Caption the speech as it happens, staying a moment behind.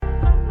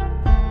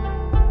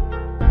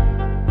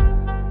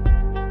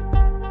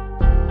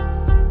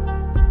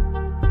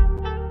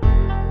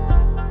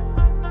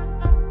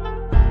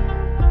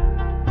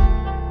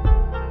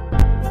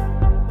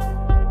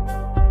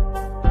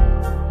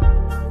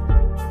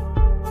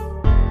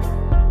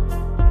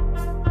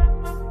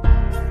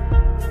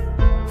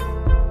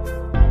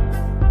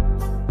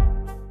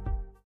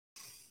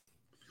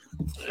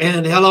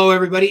And hello,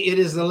 everybody. It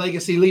is the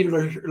Legacy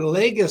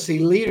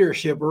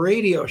Leadership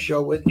Radio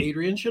Show with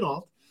Adrian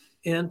Chenault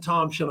and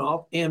Tom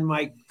Chenault and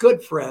my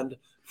good friend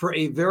for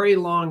a very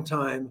long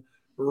time,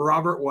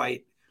 Robert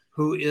White,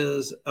 who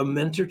is a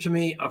mentor to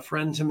me, a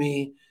friend to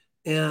me,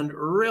 and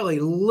really,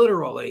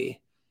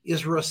 literally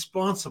is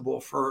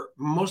responsible for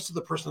most of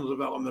the personal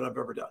development I've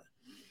ever done.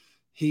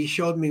 He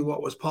showed me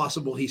what was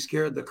possible. He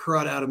scared the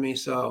crud out of me.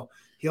 So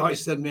he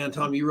always said, man,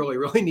 Tom, you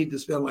really need to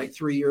spend like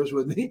 3 years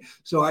with me.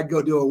 So I'd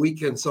go do a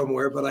weekend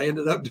somewhere, but I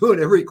ended up doing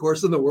every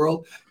course in the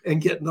world and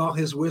getting all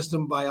his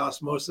wisdom by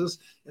osmosis.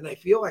 And I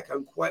feel like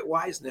I'm quite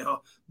wise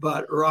now,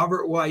 but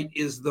Robert White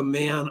is the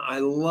man. I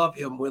love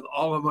him with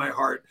all of my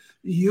heart.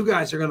 You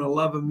guys are going to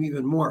love him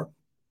even more.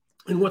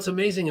 And what's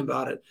amazing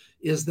about it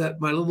is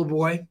that my little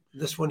boy,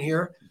 this one,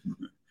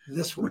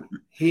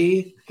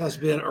 he has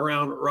been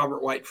around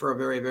Robert White for a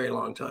very, very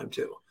long time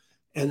too.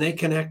 And they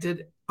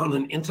connected on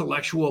an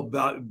intellectual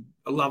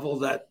level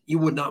that you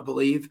would not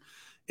believe.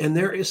 And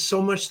there is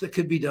so much that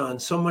could be done,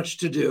 so much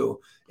to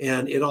do.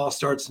 And it all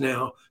starts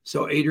now.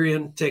 So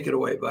Adrian, take it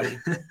away, buddy.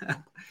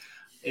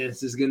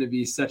 This is going to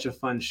be such a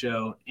fun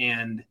show.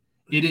 And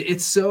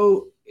it's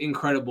so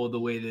incredible the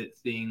way that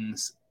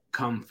things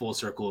come full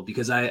circle,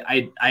 because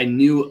I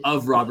knew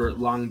of Robert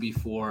long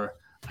before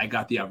I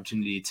got the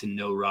opportunity to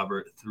know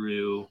Robert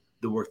through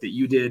the work that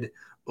you did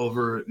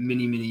over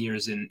many, many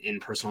years in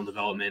personal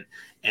development.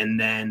 And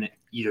then,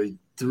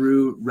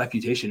 through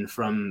reputation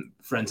from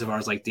friends of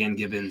ours like Dan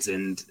Gibbons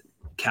and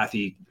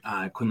Kathy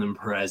Quinlan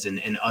Perez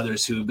and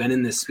others who have been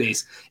in this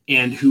space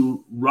and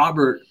who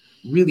Robert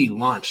really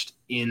launched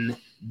in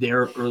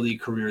their early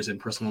careers in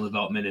personal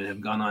development and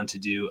have gone on to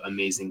do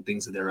amazing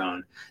things of their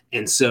own.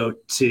 And so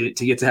to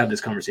get to have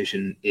this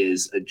conversation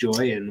is a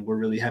joy, and we're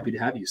really happy to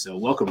have you. So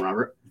welcome,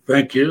 Robert.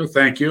 Thank you.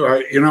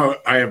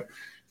 I have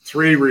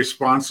 3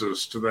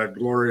 responses to that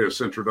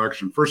glorious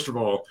introduction. First of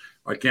all,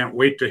 I can't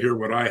wait to hear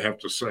what I have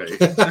to say.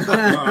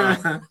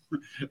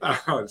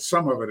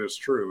 Some of it is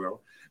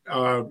true,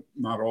 though,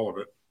 not all of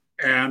it.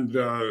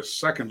 And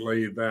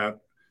secondly,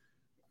 that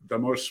the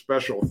most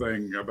special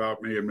thing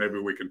about me, and maybe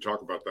we can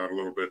talk about that a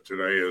little bit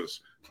today, is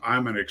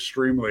I'm an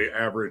extremely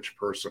average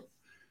person.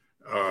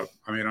 I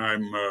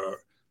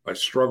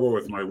struggle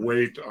with my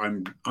weight.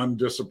 I'm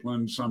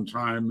undisciplined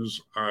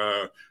sometimes.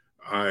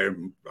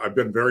 I've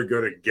been very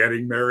good at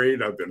getting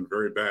married. I've been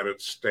very bad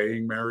at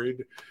staying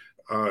married.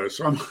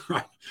 So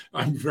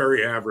I'm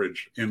very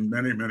average in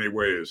many, many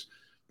ways.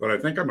 But I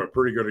think I'm a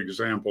pretty good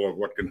example of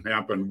what can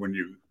happen when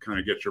you kind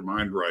of get your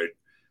mind right,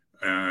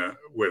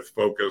 with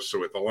focus,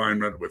 with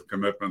alignment, with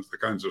commitment, the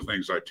kinds of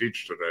things I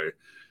teach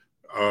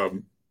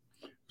today.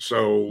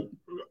 So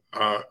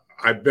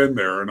I've been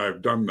there and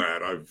I've done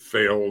that. I've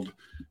failed.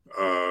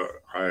 I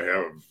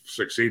have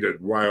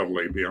succeeded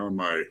wildly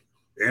beyond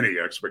any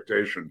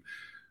expectation.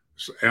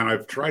 And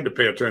I've tried to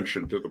pay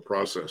attention to the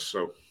process.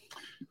 So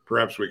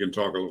perhaps we can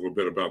talk a little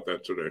bit about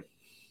that today.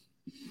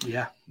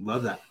 Yeah,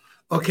 love that.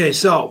 Okay,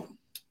 so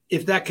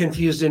if that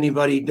confused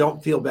anybody,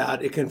 don't feel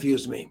bad. It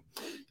confused me,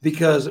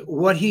 because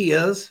what he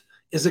is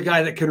a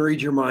guy that can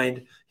read your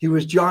mind. He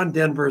was John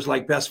Denver's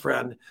best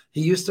friend.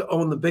 He used to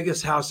own the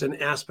biggest house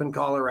in Aspen,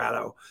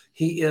 Colorado.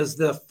 He is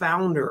the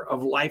founder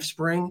of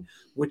Lifespring,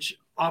 which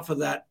off of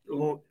that,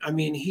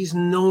 he's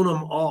known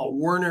them all.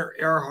 Werner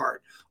Erhard,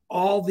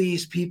 all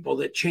these people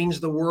that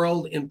changed the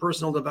world in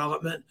personal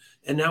development.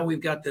 And now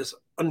we've got this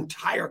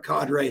entire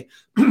cadre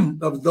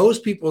of those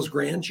people's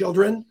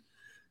grandchildren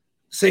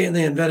saying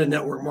they invented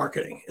network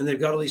marketing, and they've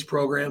got all these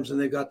programs, and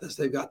they've got this,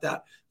 they've got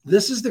that.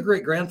 This is the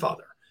great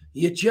grandfather.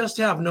 You just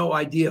have no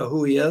idea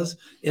who he is.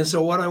 And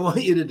so what I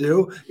want you to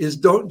do is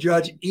don't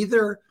judge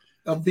either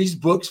of these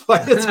books by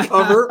its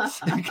cover,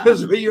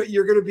 because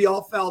you're going to be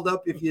all fouled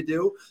up if you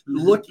do.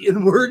 Look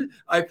inward,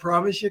 I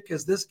promise you,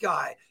 because this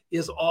guy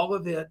is all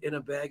of it in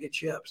a bag of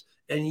chips.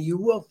 And you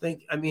will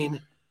think,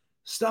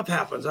 stuff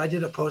happens. I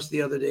did a post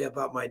the other day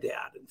about my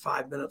dad, and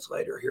 5 minutes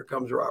later, here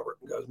comes Robert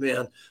and goes,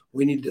 man,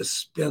 we need to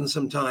spend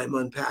some time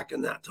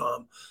unpacking that,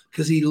 Tom,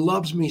 because he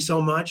loves me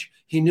so much.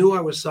 He knew I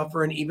was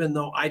suffering, even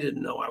though I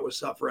didn't know I was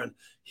suffering.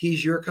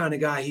 He's your kind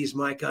of guy. He's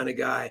my kind of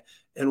guy.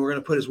 And we're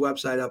going to put his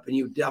website up, and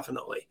you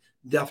definitely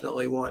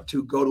want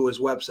to go to his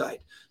website,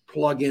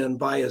 plug in,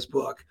 buy his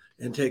book,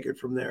 and take it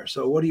from there.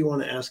 So what do you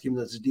want to ask him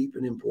that's deep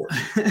and important?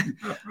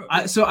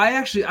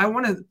 I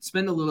want to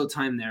spend a little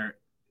time there,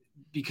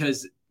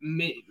 because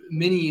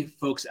many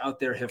folks out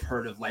there have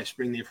heard of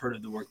Lifespring. They've heard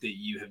of the work that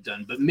you have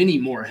done, but many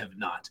more have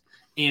not.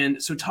 And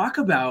so talk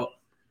about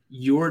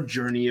your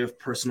journey of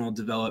personal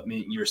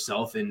development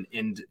yourself,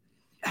 and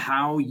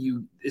how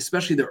you,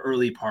 especially the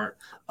early part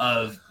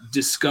of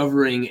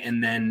discovering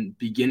and then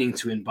beginning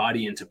to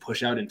embody and to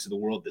push out into the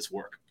world this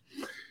work.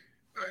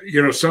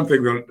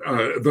 Something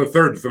that the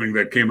third thing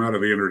that came out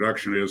of the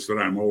introduction is that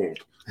I'm old.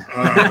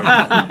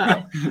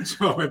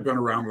 So I've been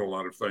around a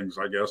lot of things,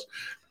 I guess.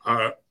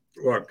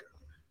 Look,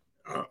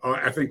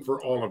 I think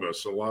for all of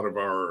us, a lot of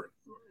our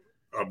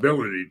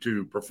ability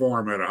to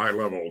perform at a high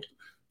level,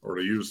 or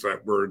to use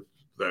that word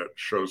that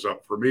shows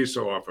up for me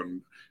so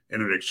often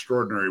in an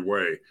extraordinary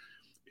way,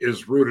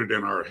 is rooted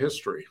in our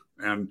history.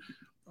 And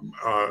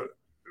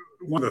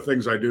one of the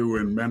things I do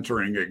in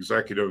mentoring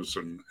executives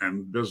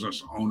and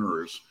business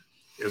owners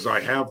is I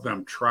have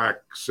them track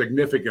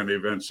significant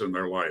events in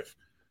their life.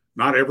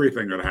 Not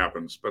everything that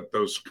happens, but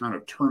those kind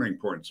of turning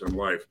points in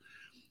life.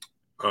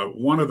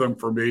 One of them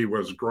for me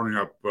was growing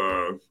up,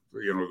 the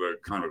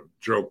kind of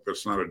joke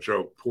that's not a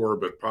joke, poor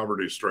but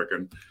poverty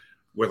stricken,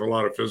 with a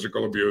lot of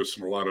physical abuse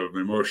and a lot of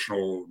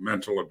emotional,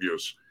 mental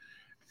abuse.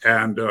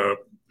 And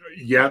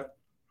yet,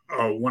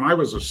 when I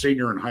was a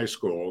senior in high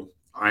school,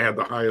 I had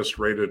the highest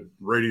rated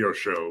radio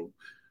show,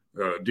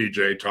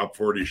 DJ Top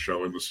 40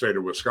 show in the state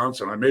of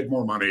Wisconsin. I made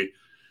more money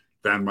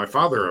than my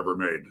father ever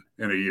made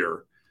in a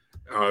year.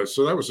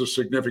 So that was a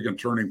significant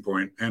turning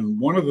point. And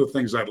one of the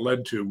things that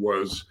led to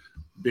was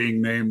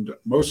being named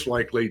most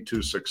likely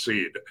to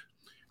succeed.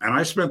 And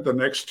I spent the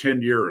next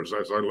 10 years,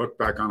 as I look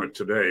back on it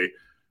today,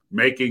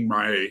 making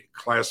my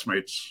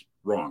classmates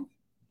wrong.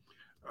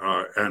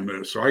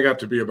 And so I got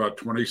to be about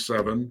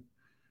 27.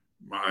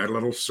 I had a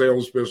little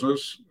sales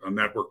business, a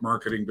network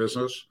marketing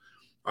business.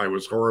 I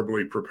was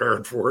horribly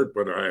prepared for it,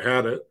 but I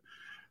had it.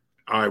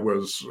 I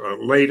was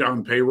late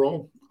on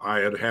payroll. I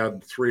had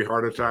had 3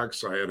 heart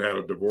attacks. I had had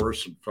a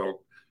divorce and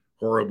felt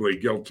horribly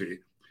guilty.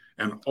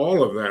 And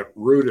all of that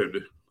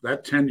rooted,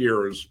 that 10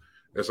 years,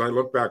 as I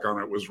look back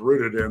on it, was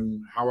rooted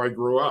in how I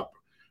grew up,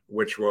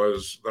 which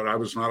was that I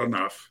was not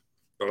enough,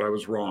 that I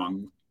was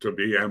wrong to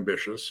be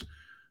ambitious.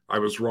 I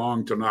was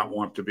wrong to not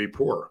want to be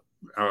poor,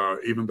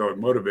 even though it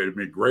motivated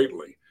me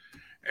greatly.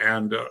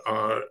 And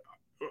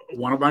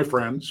one of my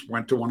friends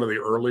went to one of the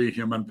early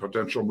human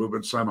potential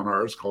movement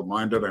seminars called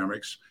Mind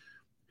Dynamics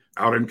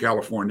out in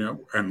California,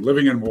 and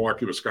living in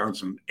Milwaukee,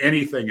 Wisconsin.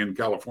 Anything in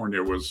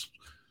California was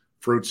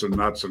fruits and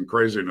nuts and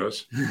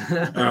craziness.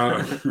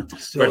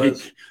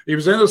 But he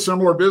was in a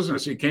similar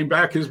business. He came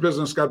back, his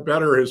business got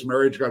better, his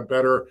marriage got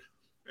better.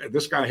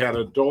 This guy had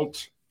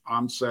adult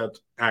onset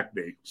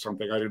acne,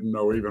 something I didn't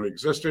know even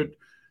existed.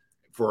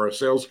 For a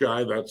sales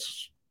guy,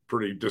 that's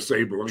pretty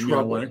disabling in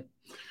a way.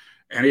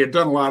 And he had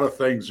done a lot of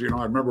things.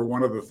 I remember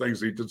one of the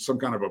things, he did some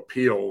kind of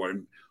appeal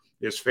and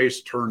his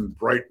face turned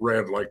bright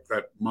red like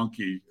that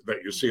monkey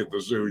that you see at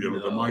the zoo,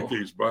 the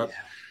monkey's butt.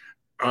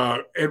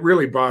 It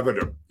really bothered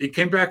him. He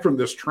came back from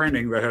this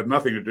training that had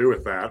nothing to do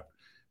with that,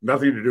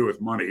 nothing to do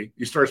with money.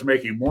 He starts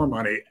making more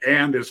money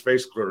and his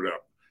face cleared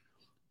up.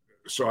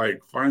 So I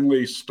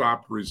finally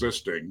stopped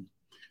resisting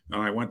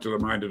and I went to the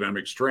Mind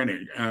Dynamics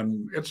training.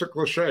 And it's a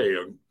cliche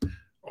and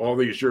all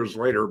these years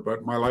later,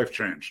 but my life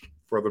changed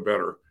for the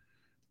better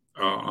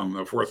on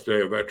the 4th day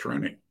of that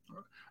training.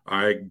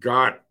 I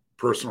got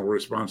personal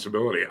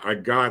responsibility. I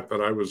got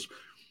that I was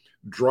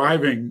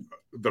driving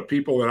the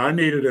people that I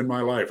needed in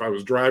my life. I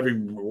was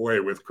driving away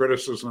with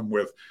criticism,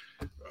 with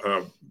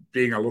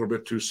being a little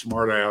bit too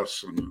smart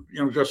ass and,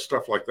 just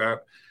stuff like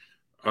that.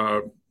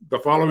 The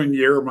following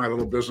year, my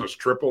little business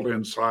tripled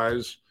in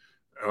size.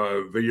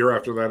 The year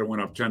after that, it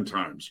went up 10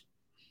 times.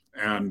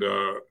 And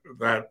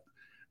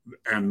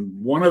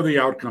one of the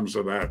outcomes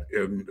of that,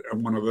 and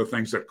one of the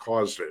things that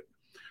caused it,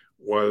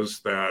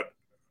 was that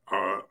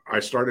I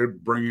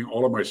started bringing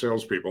all of my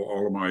salespeople,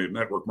 all of my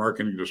network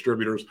marketing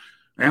distributors,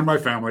 and my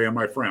family and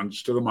my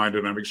friends to the Mind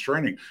Dynamics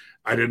training.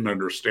 I didn't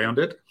understand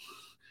it.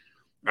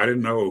 I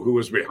didn't know who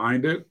was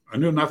behind it. I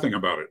knew nothing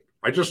about it.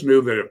 I just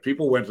knew that if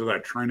people went to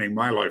that training,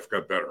 my life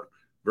got better.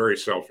 Very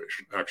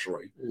selfish,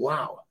 actually.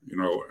 Wow.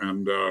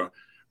 And the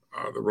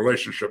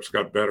relationships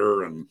got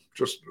better and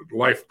just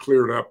life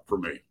cleared up for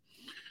me.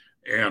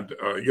 And,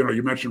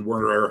 you mentioned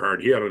Werner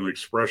Erhard. He had an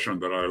expression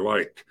that I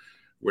liked,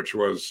 which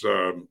was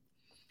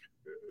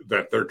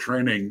that their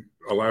training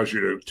allows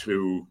you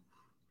to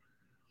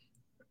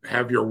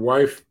have your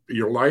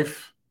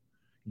life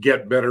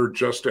get better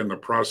just in the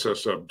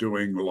process of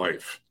doing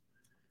life.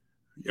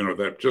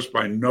 That just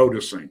by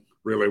noticing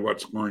really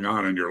what's going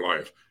on in your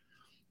life,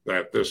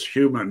 that this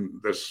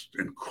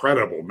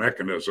incredible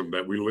mechanism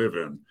that we live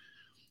in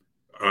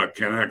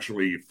can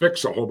actually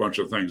fix a whole bunch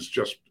of things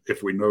just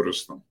if we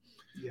notice them.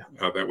 Yeah.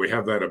 That we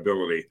have that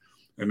ability.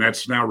 And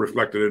that's now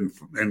reflected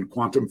in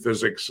quantum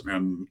physics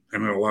and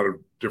in a lot of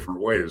different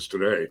ways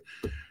today.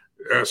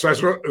 So that's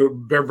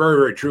very,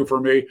 very true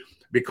for me.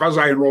 Because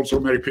I enrolled so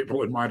many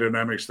people in Mind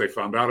Dynamics, they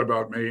found out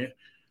about me.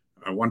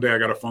 One day I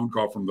got a phone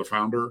call from the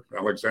founder,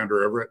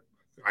 Alexander Everett.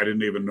 I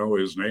didn't even know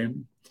his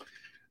name.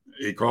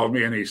 He called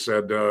me and he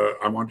said,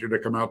 I want you to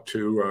come out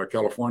to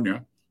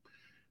California.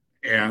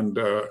 And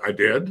I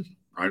did.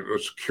 I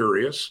was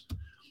curious.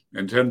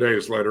 And 10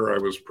 days later, I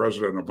was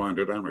president of Mind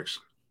Dynamics.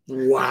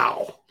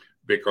 Wow.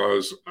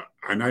 Because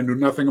I knew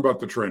nothing about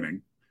the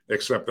training,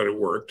 except that it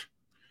worked.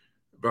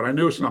 But I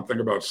knew something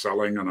about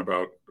selling and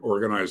about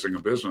organizing a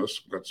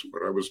business. That's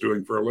what I was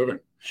doing for a living.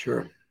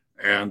 Sure.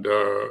 And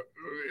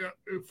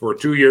for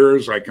 2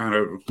 years, I kind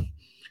of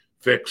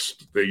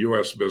fixed the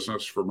U.S.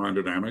 business for Mind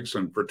Dynamics.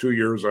 And for 2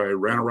 years, I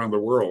ran around the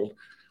world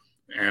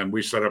and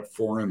we set up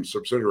foreign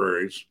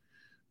subsidiaries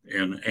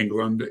in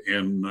England,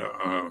 in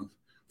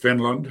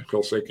Finland,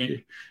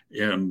 Helsinki,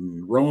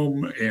 in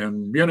Rome,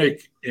 in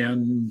Munich,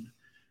 in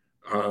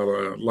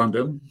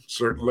London,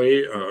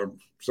 certainly.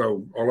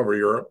 So all over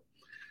Europe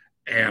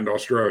and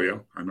Australia.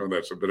 I know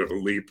that's a bit of a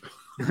leap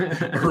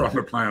around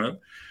the planet.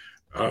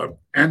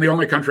 And the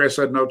only country I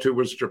said no to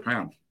was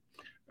Japan.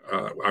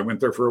 I went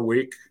there for a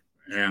week,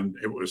 and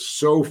it was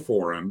so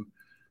foreign.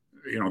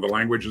 The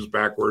language is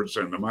backwards,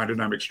 and the mind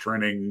dynamics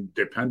training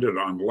depended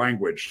on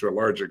language to a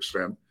large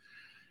extent.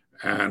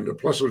 And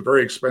plus, it was a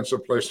very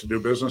expensive place to do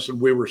business, and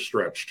we were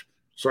stretched.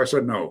 So I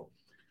said no.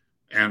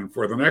 And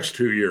for the next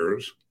 2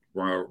 years,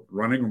 while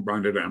running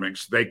Mind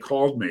Dynamics, they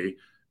called me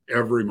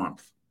every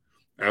month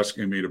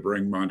asking me to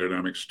bring Mind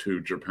Dynamics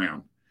to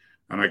Japan.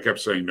 And I kept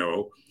saying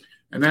no.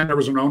 And then there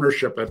was an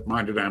ownership at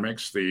Mind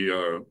Dynamics.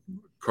 The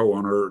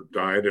co-owner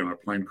died in a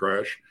plane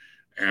crash.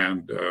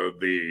 And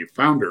the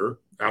founder,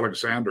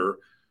 Alexander,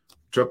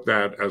 took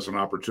that as an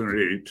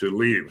opportunity to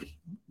leave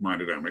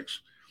Mind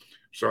Dynamics.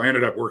 So I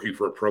ended up working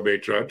for a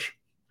probate judge.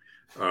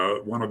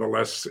 One of the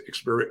less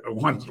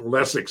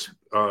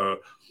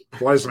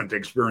pleasant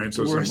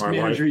experiences Worst in my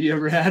manager life. you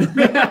ever had.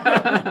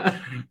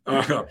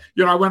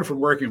 I went from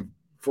working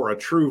for a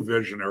true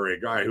visionary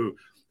guy who,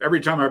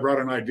 every time I brought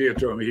an idea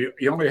to him,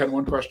 he only had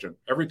one question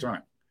every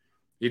time.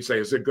 He'd say,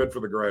 "Is it good for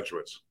the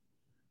graduates?"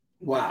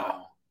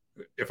 Wow.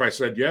 If I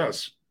said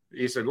yes,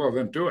 he said, "Well,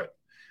 then do it."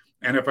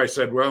 And if I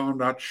said, "Well, I'm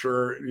not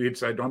sure," he'd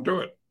say, "Don't do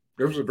it."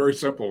 It was a very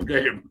simple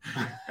game.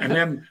 And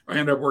then I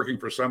ended up working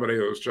for somebody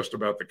that was just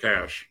about the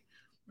cash,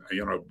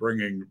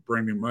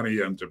 bringing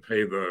money in to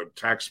pay the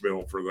tax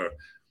bill for the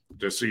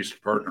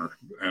deceased partner,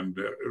 and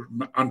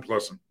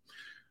unpleasant.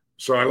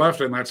 So I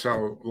left, and that's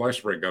how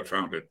Lifespring got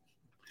founded.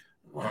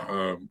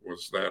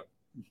 Was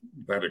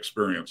that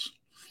experience.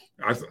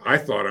 I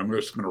thought I'm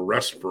just going to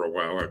rest for a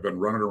while. I've been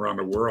running around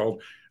the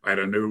world. I had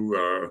a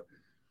new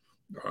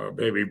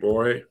baby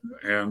boy,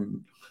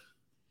 and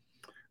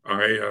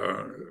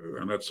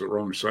and that's the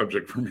wrong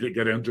subject for me to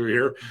get into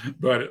here,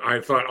 but I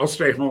thought I'll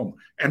stay home.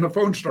 And the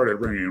phone started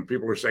ringing, and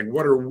people were saying,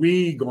 "What are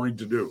we going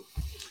to do?"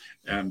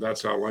 And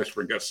that's how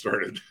Lifespring got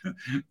started.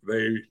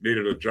 They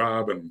needed a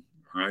job, and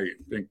I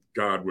think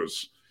God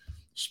was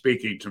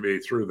speaking to me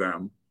through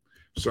them.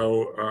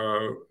 So,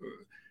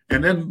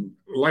 and then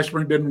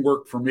Lifespring didn't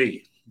work for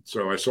me.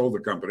 So I sold the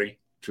company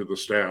to the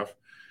staff.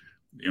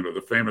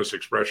 The famous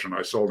expression,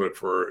 I sold it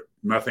for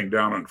nothing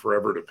down and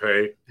forever to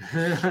pay.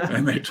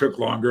 And they took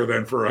longer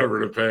than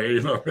forever to pay,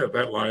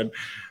 that line.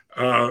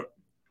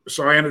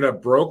 So I ended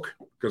up broke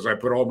because I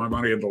put all my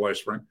money into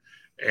Lifespring.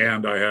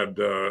 And I had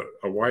a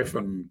wife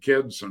and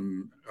kids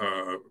and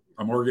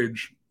a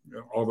mortgage,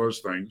 all those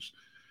things.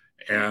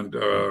 And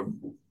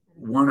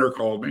Warner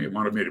called me and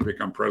wanted me to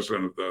become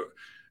president of the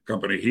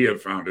company he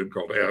had founded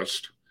called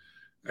Est.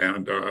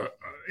 And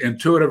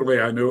intuitively,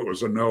 I knew it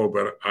was a no,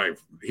 but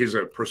he's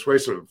a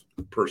persuasive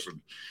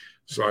person.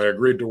 So I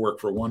agreed to work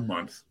for 1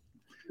 month.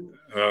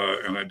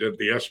 And I did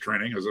the Est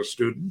training as a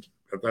student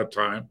at that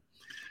time.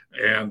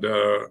 And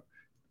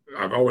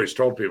I've always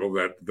told people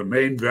that the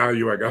main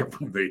value I got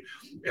from the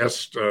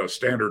Est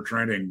standard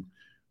training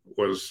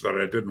was that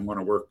I didn't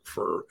want to work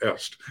for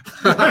Est.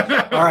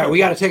 All right, we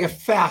got to take a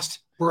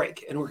fast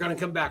break, and we're going to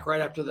come back right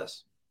after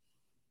this.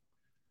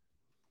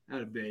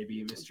 Not a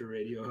baby, Mr.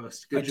 Radio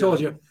Host. Good job. Told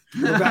you.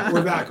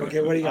 We're back.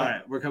 Okay, what do you got? All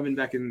right, we're coming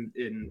back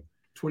in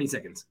 20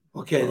 seconds.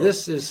 Okay,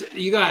 this is,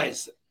 you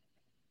guys,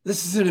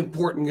 this is an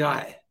important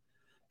guy.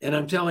 And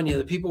I'm telling you,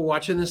 the people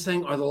watching this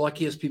thing are the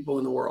luckiest people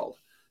in the world.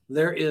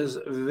 There is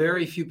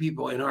very few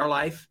people in our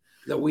life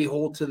that we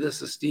hold to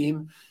this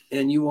esteem,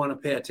 and you want to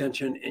pay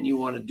attention and you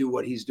want to do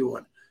what he's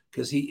doing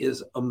because he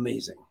is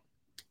amazing.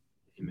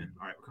 Amen.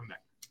 All right, we'll come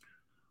back.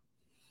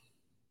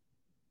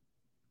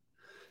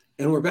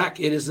 And we're back.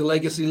 It is the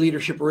Legacy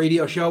Leadership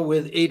Radio Show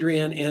with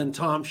Adrian and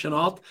Tom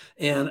Chenault.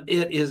 And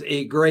it is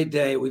a great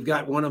day. We've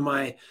got one of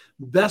my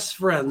best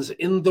friends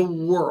in the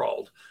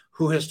world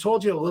who has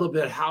told you a little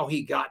bit how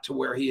he got to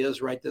where he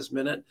is right this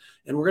minute.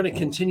 And we're going to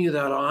continue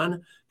that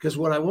on because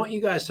what I want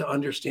you guys to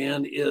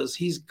understand is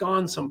he's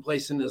gone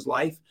someplace in his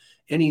life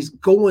and he's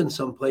going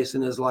someplace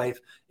in his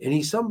life. And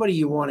he's somebody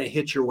you want to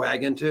hitch your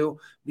wagon to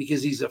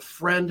because he's a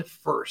friend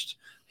first.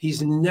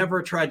 He's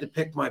never tried to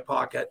pick my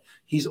pocket.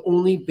 He's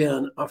only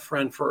been a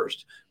friend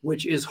first,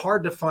 which is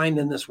hard to find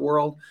in this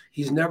world.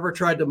 He's never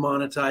tried to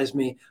monetize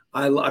me.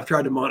 I've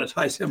tried to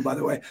monetize him, by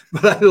the way,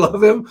 but I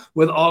love him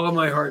with all of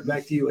my heart.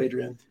 Back to you,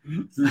 Adrian.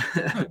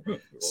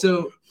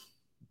 So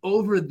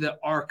over the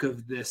arc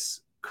of this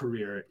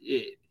career,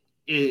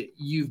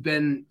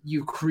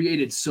 you've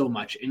created so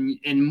much,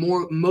 and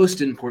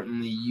most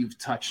importantly, you've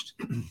touched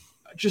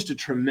just a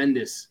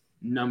tremendous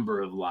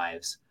number of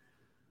lives.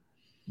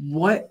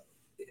 What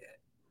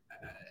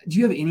do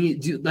you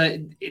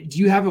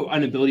have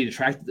an ability to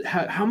track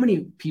how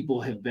many people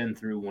have been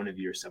through one of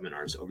your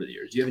seminars over the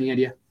years? Do you have any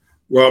idea?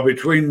 Well,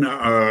 between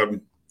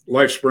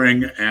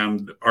Lifespring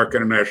and ARC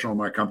International,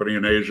 my company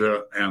in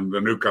Asia, and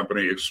the new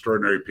company,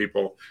 Extraordinary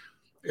People,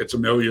 it's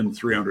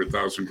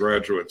 1,300,000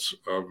 graduates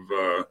of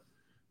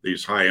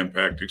these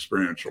high-impact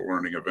experiential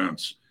learning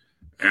events.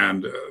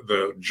 And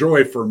the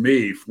joy for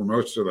me, for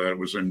most of that,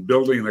 was in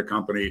building the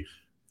company,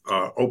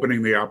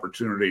 opening the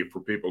opportunity for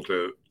people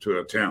to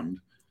attend,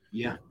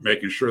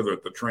 making sure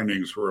that the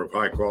trainings were of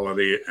high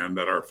quality and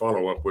that our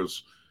follow-up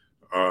was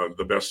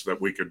the best that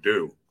we could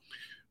do.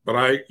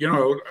 But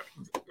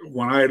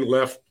when I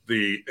left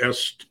the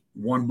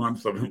 1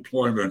 month of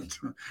employment,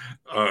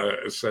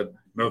 said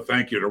no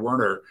thank you to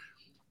Werner,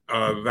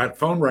 that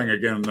phone rang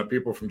again. The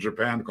people from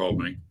Japan called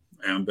me,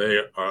 and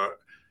they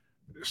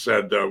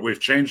said, we've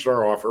changed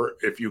our offer.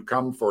 If you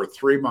come for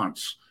 3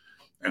 months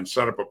and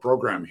set up a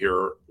program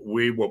here,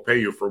 we will pay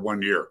you for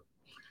 1 year.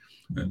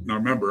 Now,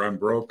 remember, I'm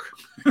broke,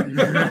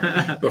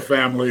 the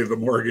family, the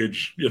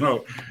mortgage,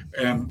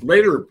 and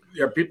later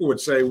people would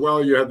say,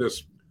 well, you had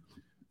this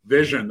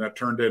vision that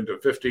turned into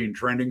 15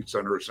 training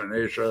centers in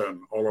Asia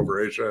and all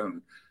over Asia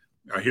and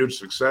a huge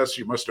success.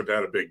 You must have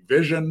had a big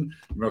vision.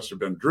 You must have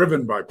been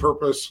driven by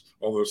purpose,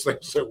 all those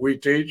things that we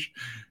teach.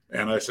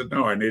 And I said,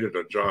 no, I needed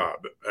a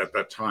job at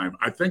that time.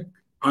 I think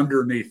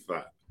underneath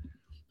that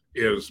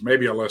is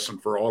maybe a lesson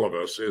for all of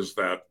us, is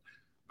that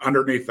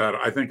underneath that,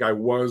 I think I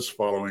was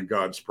following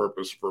God's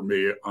purpose for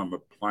me on the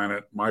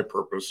planet, my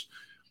purpose.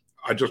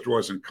 I just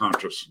wasn't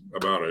conscious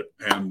about it.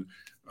 And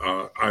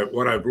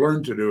what I've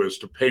learned to do is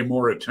to pay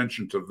more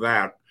attention to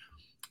that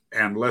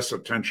and less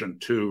attention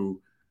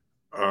to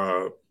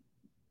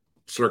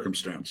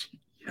circumstance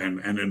and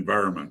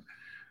environment.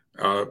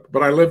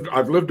 But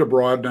I've lived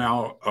abroad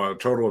now a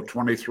total of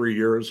 23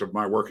 years of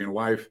my working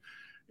life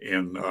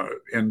in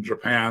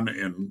Japan,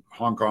 in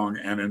Hong Kong,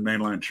 and in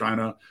mainland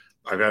China.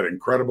 I've had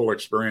incredible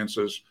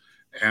experiences.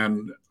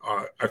 And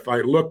if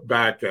I look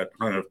back at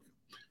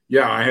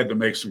I had to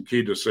make some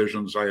key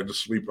decisions. I had to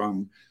sleep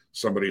on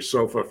somebody's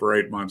sofa for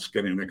 8 months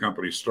getting the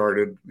company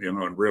started,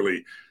 and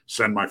really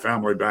send my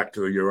family back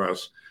to the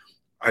U.S.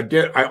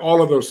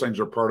 All of those things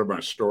are part of my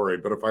story.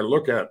 But if I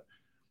look at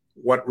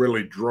what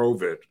really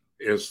drove it,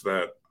 is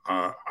that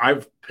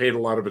I've paid a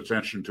lot of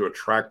attention to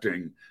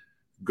attracting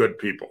good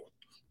people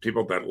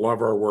that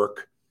love our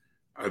work,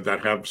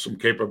 that have some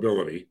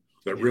capability,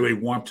 that really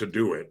want to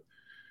do it.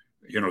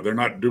 They're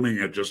not doing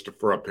it just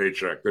for a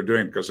paycheck. They're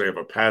doing it because they have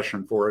a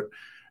passion for it,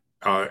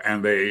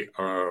 and they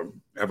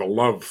have a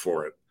love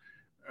for it.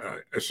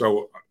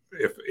 So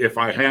if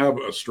I have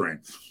a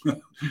strength,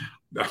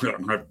 I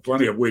have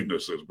plenty of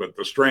weaknesses, but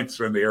the strength's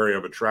in the area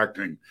of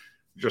attracting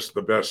just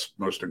the best,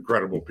 most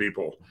incredible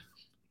people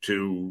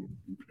to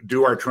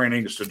do our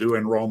trainings, to do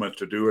enrollment,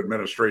 to do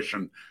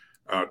administration,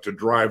 to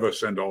drive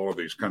us into all of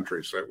these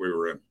countries that we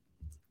were in.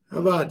 How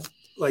about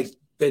like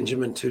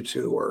Benjamin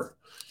Tutu or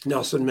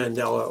Nelson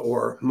Mandela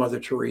or Mother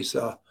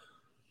Teresa?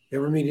 You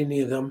ever meet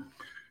any of them?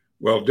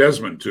 Well,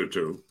 Desmond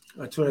Tutu.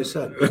 That's what I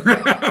said.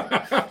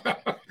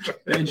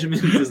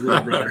 Benjamin's his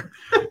little brother.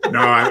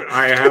 No,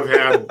 I've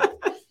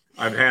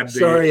had.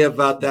 Sorry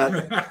about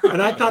that.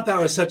 And I thought that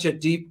was such a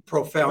deep,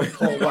 profound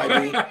pull by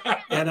me.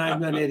 And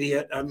I'm an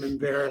idiot. I'm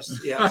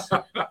embarrassed. Yes.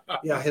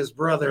 Yeah, his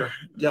brother,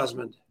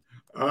 Desmond.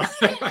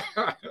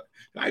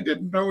 I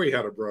didn't know he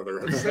had a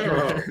brother.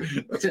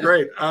 That's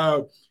great.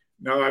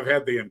 No, I've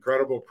had the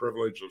incredible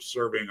privilege of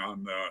serving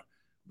on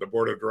the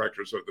board of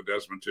directors of the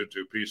Desmond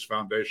Tutu Peace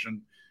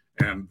Foundation.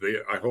 And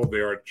I hold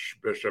the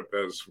Archbishop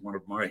as one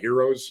of my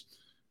heroes.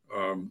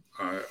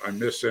 I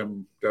miss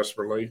him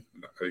desperately.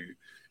 He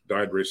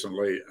died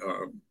recently.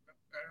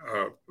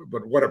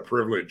 But what a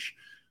privilege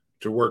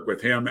to work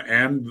with him,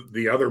 and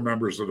the other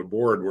members of the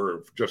board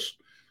were just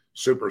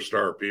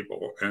superstar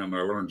people, and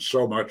I learned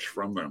so much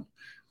from them.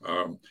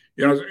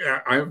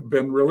 I've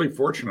been really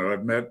fortunate.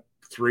 I've met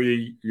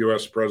 3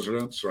 U.S.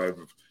 presidents. I've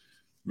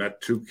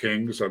met 2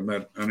 kings. I've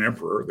met an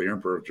emperor, the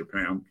Emperor of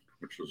Japan,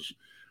 which was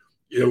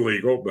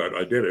illegal, but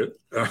I did it.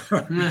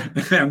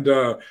 And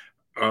the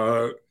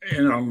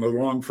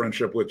long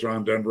friendship with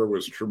John Denver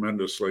was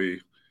tremendously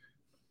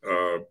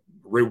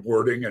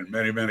rewarding in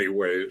many, many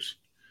ways.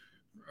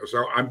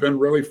 So I've been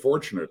really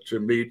fortunate to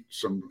meet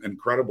some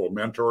incredible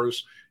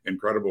mentors,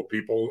 incredible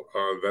people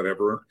that have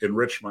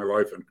enriched my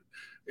life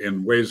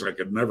in ways I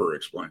could never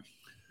explain.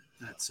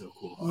 That's so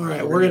cool. All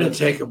right, we're going to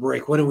take a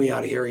break. When are we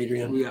out of here,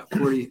 Adrian? We got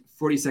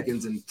 40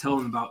 seconds, and tell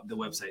them about the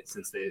website,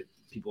 since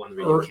people on the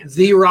radio can't.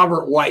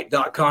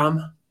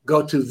 TheRobertWhite.com.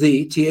 Go to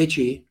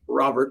THE,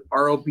 Robert,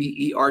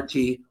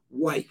 ROBERT,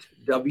 White,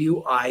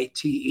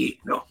 WITE.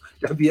 No,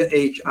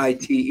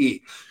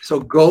 WHITE. So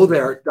go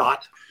there,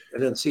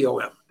 and then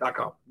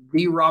COM.com.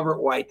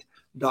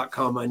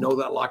 TheRobertWhite.com. I know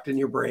that locked in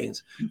your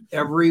brains.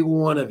 Every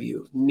one of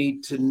you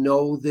need to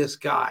know this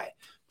guy.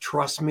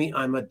 Trust me,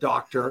 I'm a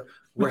doctor.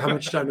 How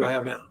much time do I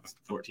have now?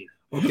 14.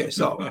 Okay,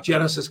 so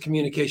Genesis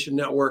Communication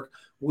Network,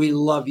 we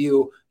love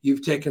you.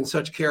 You've taken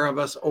such care of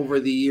us over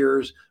the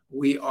years.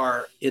 We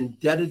are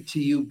indebted to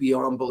you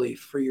beyond belief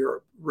for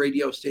your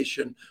radio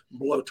station,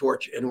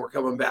 Blowtorch, and we're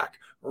coming back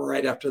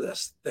right after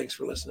this. Thanks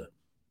for listening.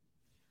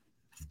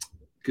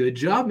 Good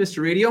job,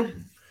 Mr. Radio.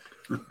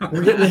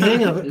 We're getting the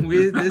hang of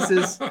it. This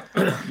is.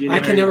 I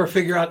can never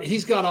figure out.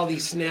 He's got all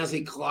these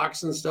snazzy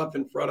clocks and stuff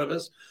in front of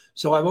us.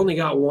 So I've only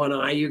got one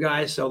eye, you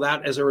guys. So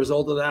that, as a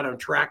result of that, I'm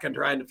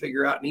trying to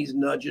figure out, and he's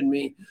nudging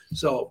me.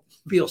 So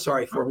feel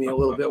sorry for me a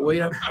little bit, will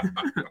you?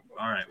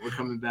 All right, we're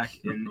coming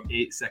back in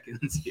 8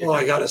 seconds here. Oh,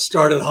 I got to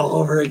start it all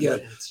over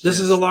again. This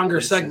is a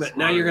longer segment.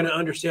 Now you're going to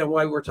understand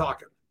why we're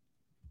talking.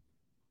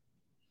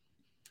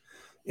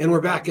 And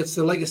we're back. It's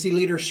the Legacy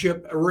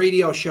Leadership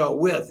Radio Show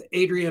with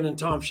Adrian and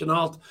Tom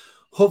Chenault.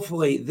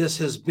 Hopefully, this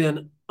has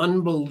been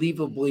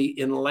unbelievably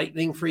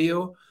enlightening for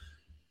you.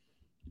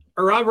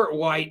 Robert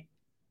White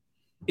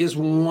is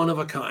one of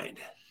a kind,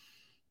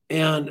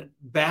 and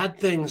bad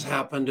things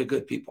happen to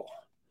good people.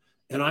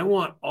 And I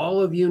want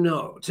all of you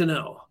to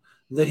know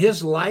that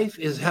his life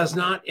is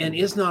not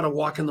a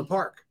walk in the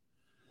park.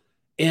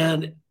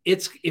 And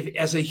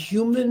as a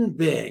human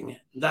being,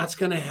 that's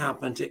going to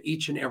happen to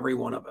each and every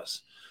one of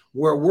us,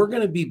 where we're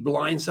going to be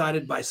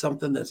blindsided by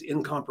something that's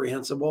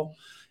incomprehensible.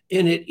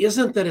 And it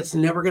isn't that it's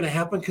never going to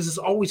happen, because it's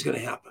always going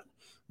to happen.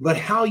 But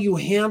how you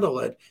handle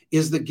it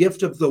is the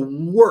gift of the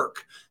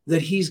work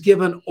that he's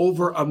given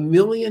over 1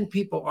 million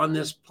people on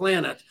this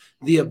planet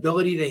the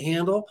ability to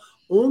handle,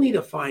 only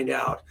to find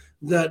out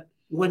that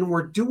when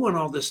we're doing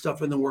all this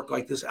stuff in the work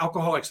like this,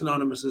 Alcoholics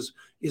Anonymous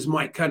is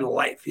my kind of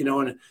life, and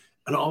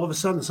all of a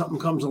sudden something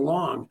comes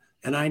along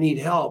and I need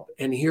help,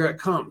 and here it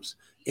comes.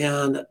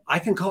 And I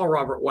can call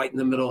Robert White in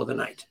the middle of the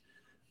night.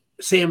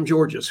 Sam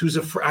Georges,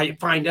 I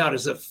find out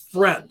is a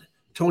friend,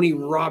 Tony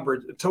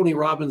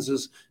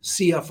Robbins'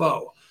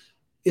 CFO,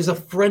 is a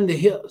friend of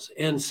his.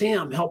 And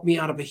Sam helped me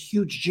out of a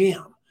huge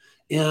jam.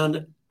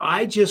 And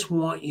I just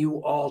want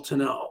you all to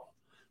know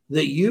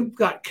that you've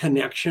got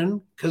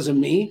connection because of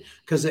me,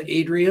 because of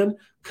Adrian,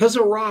 because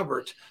of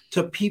Robert,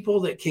 to people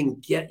that can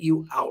get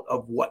you out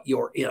of what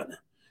you're in.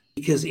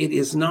 Because it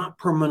is not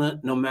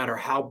permanent, no matter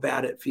how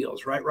bad it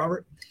feels. Right,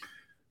 Robert?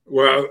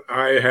 Well,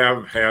 I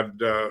have had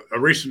a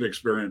recent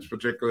experience,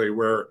 particularly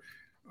where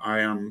I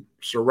am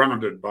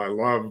surrounded by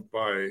love,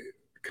 by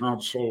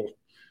counsel,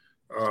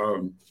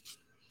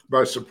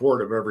 by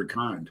support of every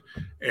kind.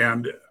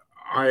 And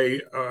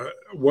I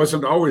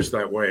wasn't always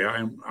that way.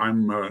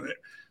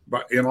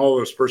 But in all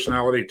those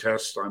personality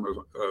tests, I'm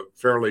a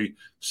fairly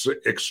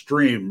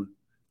extreme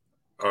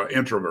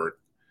introvert.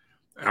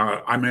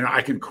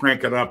 I can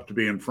crank it up to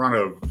be in front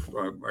of,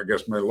 I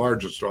guess my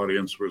largest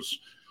audience was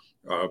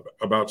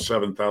about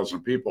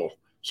 7,000 people.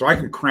 So I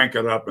can crank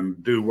it up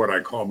and do what I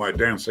call my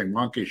dancing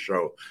monkey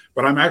show.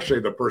 But I'm actually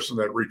the person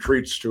that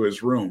retreats to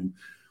his room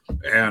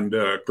and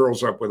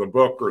curls up with a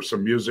book or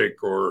some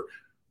music or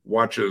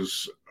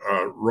watches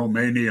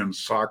Romanian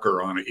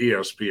soccer on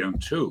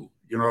ESPN2.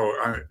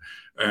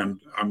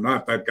 And I'm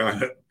not that guy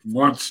that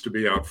wants to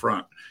be out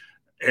front.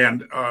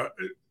 And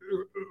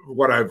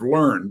what I've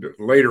learned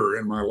later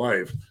in my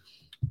life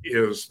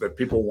is that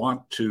people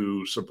want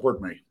to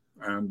support me.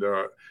 And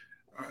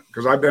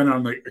because I've been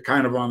on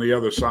the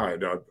other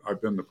side.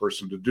 I've been the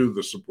person to do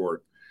the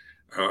support.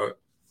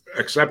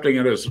 Accepting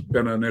it has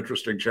been an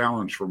interesting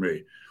challenge for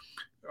me.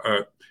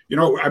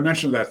 I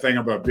mentioned that thing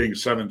about being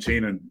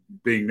 17 and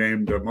being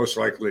named most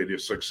likely to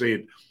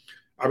succeed.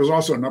 I was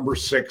also number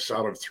 6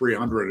 out of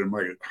 300 in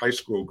my high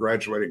school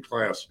graduating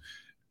class.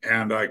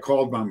 And I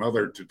called my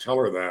mother to tell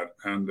her that.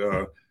 And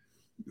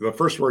the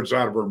first words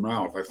out of her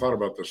mouth, I thought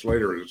about this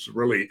later, is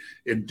really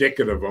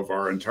indicative of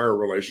our entire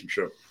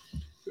relationship.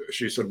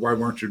 She said, "Why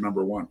weren't you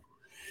number 1?"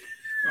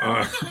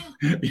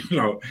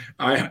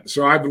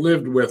 So I've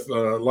lived with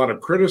a lot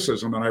of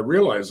criticism, and I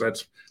realize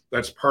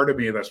that's part of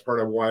me. That's part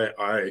of why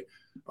I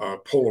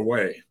pull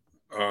away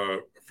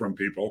from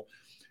people.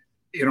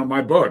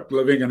 My book,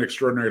 Living an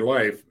Extraordinary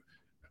Life,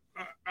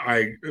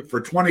 for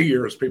 20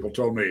 years, people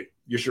told me,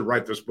 you should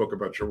write this book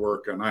about your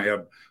work. And I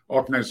had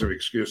all kinds of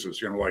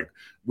excuses, like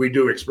we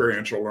do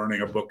experiential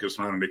learning. A book is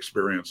not an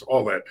experience,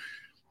 all that.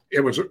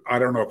 I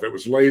don't know if it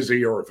was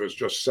lazy or if it was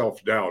just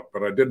self-doubt,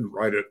 but I didn't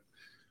write it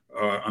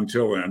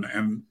until then.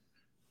 And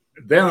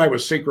then I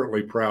was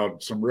secretly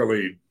proud. Some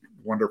really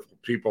wonderful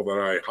people that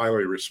I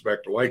highly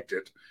respect liked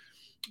it.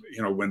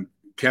 When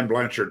Ken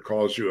Blanchard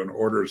calls you and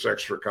orders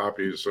extra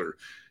copies, or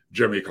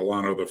Jimmy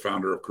Colano, the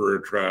founder of Career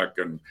Track,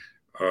 and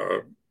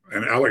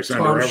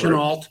Alexander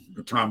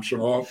Tom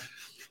Chenault.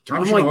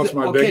 Tom Chenault's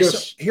my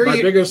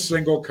biggest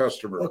single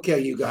customer. Okay,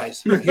 you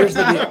guys, here's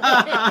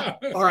the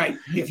deal. All right,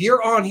 if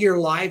you're on here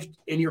live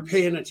and you're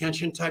paying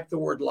attention, type the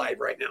word live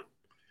right now.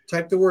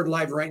 Type the word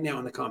live right now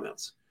in the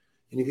comments.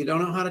 And if you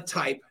don't know how to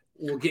type,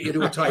 we'll get you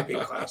to a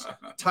typing class.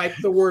 Type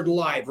the word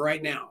live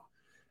right now.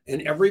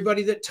 And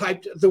everybody that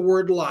typed the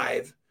word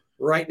live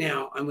right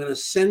now, I'm going to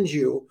send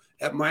you,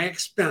 at my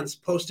expense,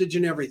 postage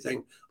and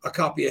everything, a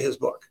copy of his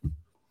book.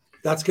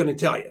 That's going to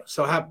tell you.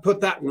 So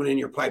put that one in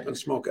your pipe and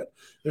smoke it.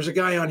 There's a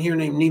guy on here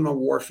named Nima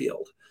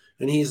Warfield,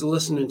 and he's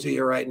listening to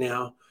you right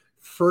now.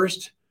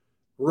 First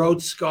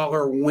Rhodes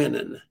Scholar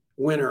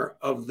winner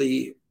of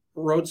the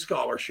Rhodes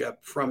Scholarship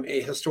from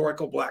a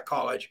historical Black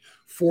college,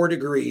 4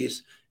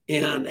 degrees,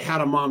 and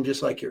had a mom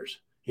just like yours.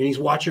 And he's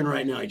watching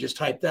right now. He just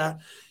typed that.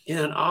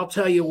 And I'll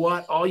tell you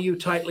what, all you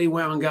tightly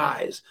wound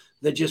guys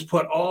that just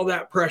put all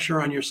that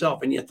pressure on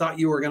yourself and you thought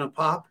you were going to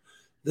pop,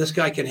 this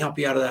guy can help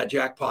you out of that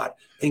jackpot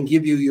and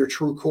give you your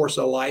true course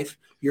of life,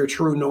 your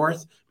true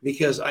north,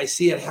 because I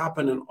see it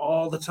happening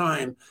all the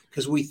time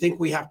because we think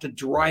we have to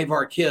drive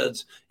our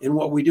kids. And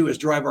what we do is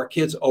drive our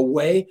kids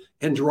away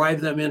and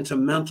drive them into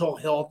mental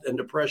health and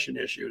depression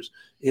issues.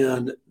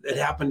 And it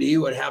happened to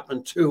you. It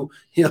happened to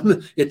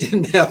him. It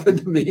didn't happen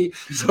to me.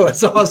 So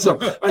it's awesome.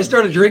 I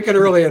started drinking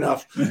early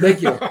enough.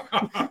 Thank you.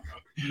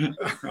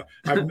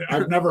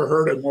 I've never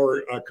heard a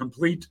more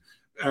complete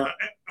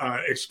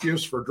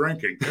excuse for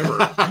drinking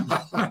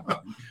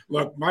ever.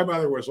 Look, my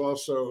mother was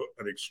also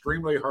an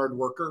extremely hard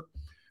worker,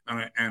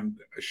 and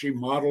she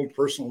modeled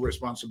personal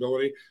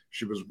responsibility.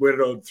 She was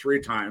widowed 3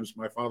 times.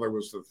 My father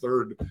was the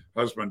 3rd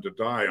husband to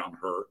die on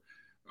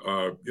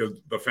her.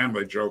 The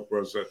family joke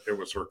was that it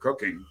was her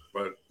cooking,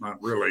 but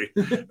not really.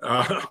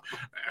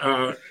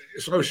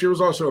 So she was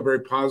also a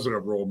very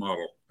positive role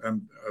model,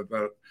 and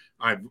that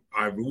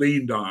I've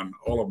leaned on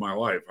all of my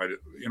life.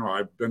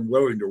 I've been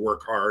willing to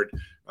work hard.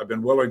 I've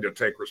been willing to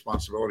take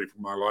responsibility for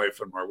my life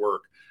and my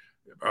work.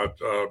 But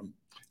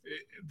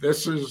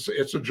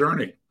it's a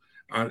journey.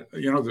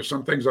 There's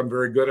some things I'm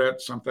very good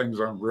at, some things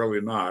I'm really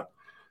not.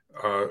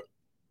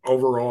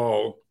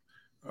 Overall,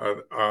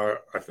 I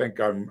think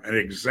I'm an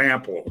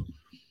example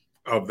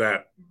of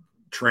that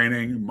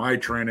training, my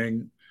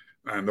training,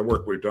 and the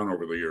work we've done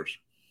over the years.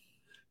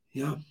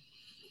 Yeah,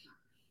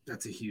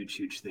 that's a huge,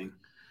 huge thing.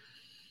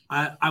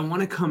 I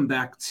want to come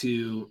back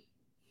to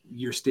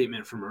your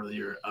statement from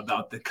earlier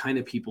about the kind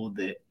of people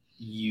that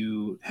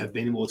you have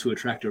been able to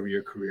attract over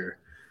your career,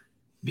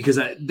 because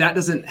that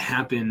doesn't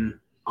happen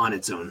on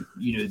its own.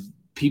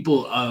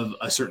 People of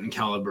a certain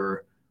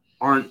caliber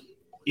aren't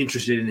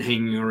interested in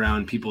hanging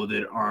around people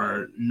that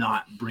are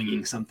not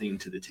bringing something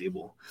to the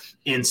table.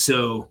 And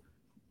so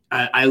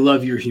I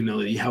love your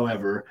humility.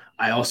 However,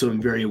 I also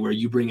am very aware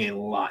you bring a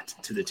lot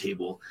to the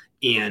table.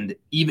 And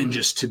even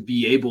just to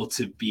be able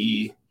to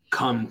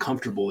become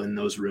comfortable in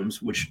those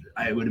rooms, which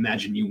I would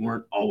imagine you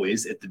weren't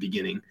always at the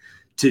beginning,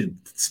 to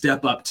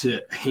step up to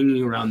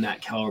hanging around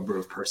that caliber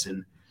of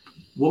person.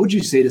 What would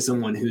you say to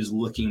someone who's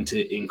looking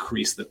to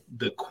increase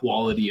the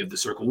quality of the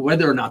circle,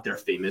 whether or not they're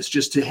famous,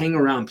 just to hang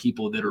around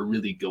people that are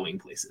really going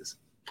places?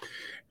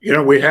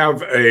 We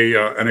have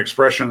an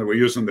expression that we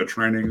use in the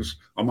trainings,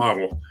 a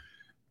model,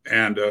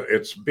 and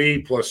it's be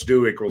plus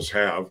do equals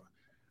have.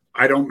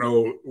 I don't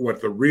know what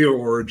the real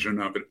origin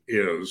of it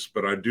is,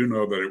 but I do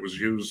know that it was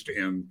used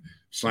in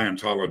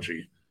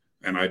Scientology.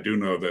 And I do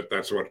know that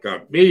that's what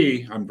got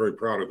me, I'm very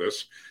proud of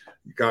this,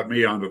 got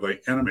me onto the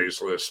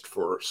enemies list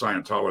for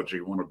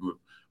Scientology, one of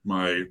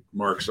my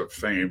marks of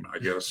fame, I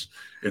guess,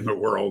 in the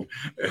world.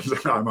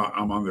 I'm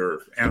on their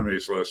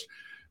enemies list.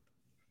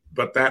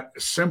 But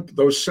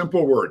those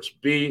simple words,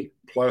 be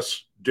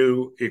plus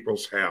do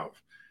equals have,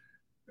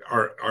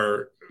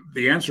 are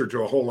the answer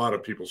to a whole lot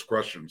of people's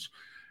questions.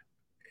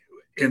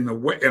 In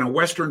a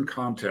Western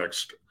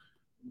context,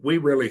 we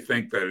really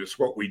think that it's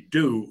what we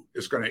do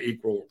is going to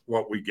equal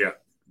what we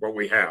get, what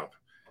we have.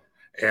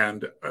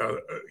 And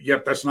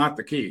yet that's not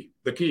the key.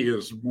 The key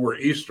is more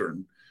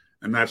Eastern,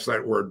 and that's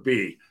that word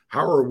be.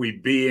 How are we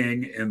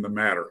being in the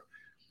matter?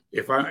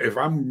 If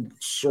I'm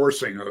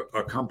sourcing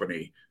a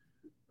company,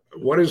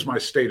 what is my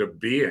state of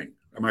being?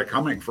 Am I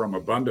coming from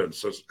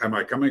abundance? Am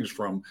I coming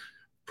from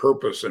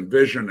purpose and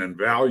vision and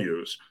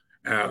values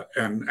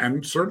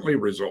and certainly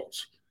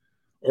results?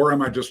 Or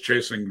am I just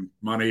chasing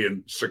money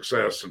and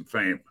success and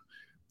fame?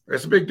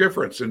 There's a big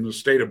difference in the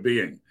state of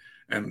being.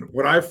 And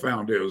what I've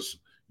found is,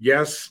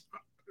 yes,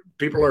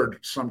 people are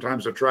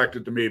sometimes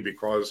attracted to me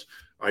because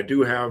I'm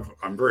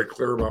very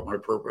clear about my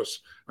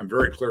purpose. I'm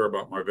very clear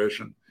about my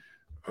vision.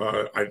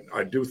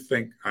 I do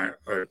think I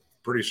have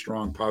pretty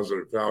strong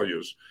positive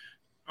values.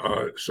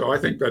 So I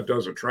think that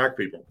does attract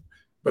people.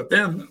 But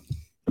then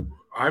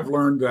I've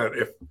learned that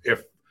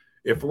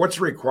if what's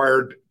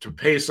required to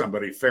pay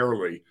somebody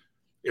fairly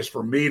is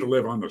for me to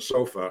live on the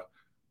sofa,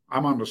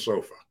 I'm on the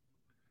sofa.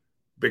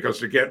 Because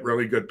to get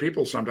really good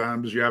people,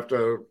 sometimes they have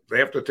to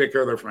take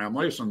care of their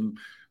families, and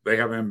they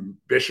have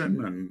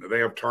ambition and they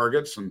have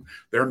targets, and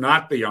they're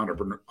not the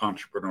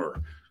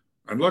entrepreneur.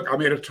 And look, I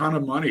made a ton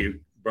of money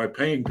by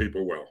paying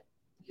people well.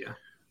 Yeah.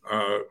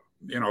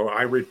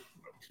 I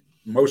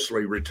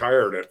mostly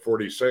retired at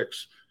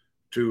 46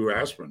 to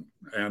Aspen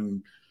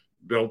and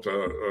built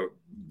a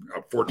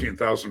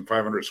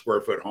 14,500 square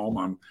foot home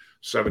on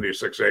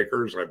 76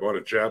 acres. I bought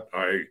a jet.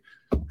 I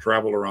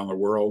traveled around the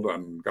world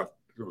and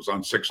was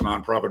on 6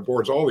 nonprofit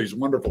boards, all these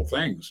wonderful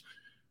things.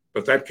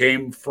 But that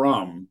came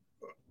from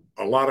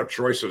a lot of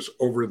choices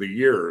over the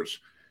years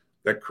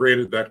that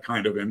created that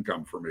kind of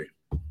income for me.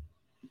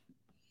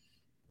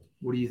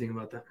 What do you think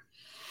about that?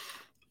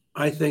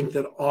 I think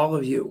that all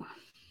of you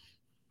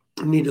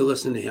need to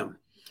listen to him.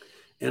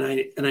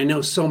 And I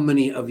know so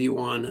many of you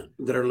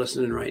that are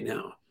listening right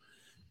now.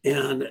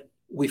 And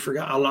we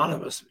forgot, a lot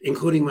of us,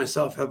 including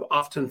myself, have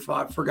often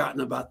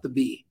forgotten about the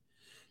B.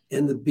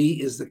 And the B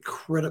is the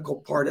critical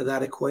part of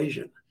that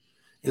equation.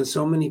 And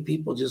so many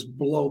people just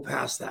blow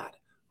past that.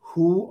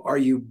 Who are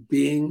you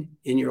being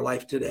in your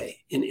life today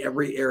in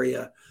every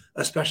area,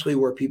 especially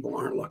where people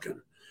aren't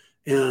looking?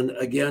 And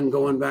again,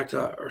 going back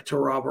to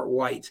Robert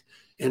White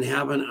and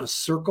having a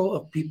circle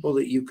of people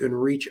that you can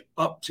reach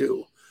up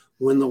to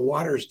when the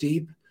water's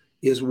deep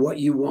is what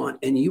you want.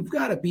 And you've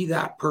got to be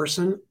that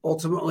person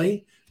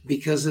ultimately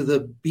because of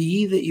the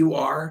bee that you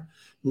are,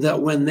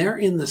 that when they're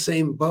in the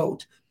same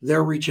boat,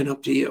 they're reaching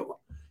up to you.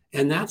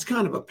 And that's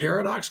kind of a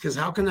paradox, because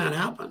how can that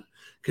happen?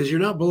 Because you're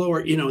not below,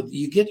 or,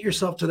 you get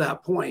yourself to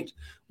that point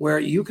where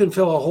you can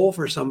fill a hole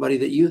for somebody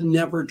that you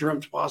never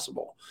dreamt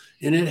possible.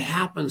 And it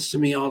happens to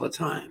me all the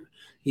time.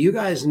 You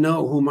guys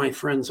know who my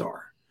friends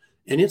are.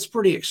 And it's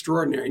pretty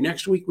extraordinary.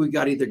 Next week, we've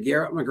got either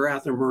Garrett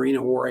McGrath or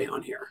Marina Worre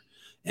on here.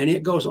 And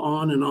it goes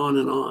on and on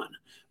and on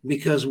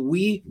because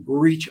we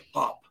reach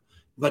up.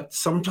 But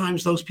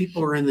sometimes those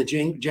people are in the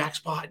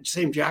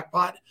same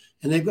jackpot,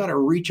 and they've got to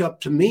reach up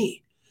to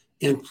me.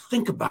 And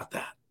think about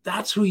that.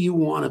 That's who you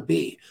want to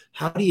be.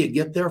 How do you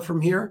get there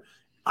from here?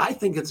 I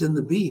think it's in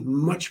the be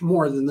much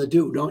more than the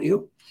do, don't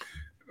you?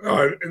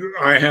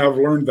 I have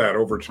learned that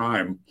over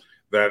time,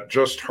 that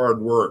just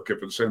hard work,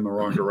 if it's in the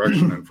wrong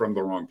direction and from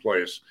the wrong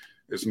place,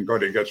 isn't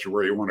going to get you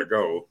where you want to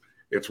go.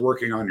 It's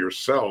working on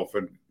yourself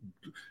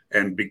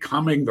and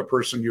becoming the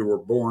person you were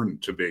born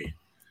to be.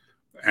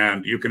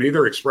 And you can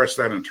either express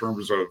that in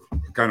terms of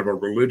kind of a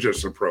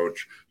religious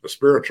approach, a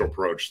spiritual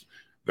approach,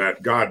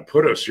 that God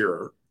put us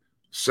here,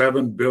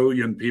 7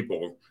 billion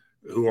people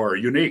who are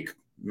unique.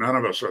 None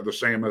of us are the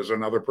same as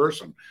another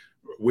person.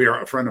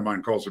 A friend of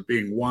mine calls it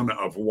being one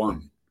of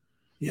one.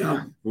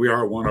 Yeah. We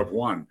are one of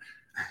one.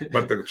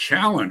 But the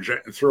challenge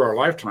through our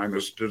lifetime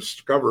is to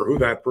discover who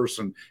that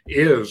person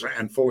is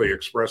and fully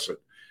express it.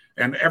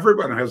 And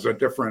everyone has a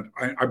different,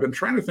 I've been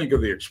trying to think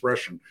of the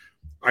expression.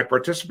 I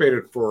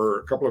participated for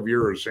a couple of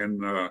years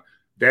in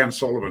Dan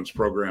Sullivan's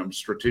program,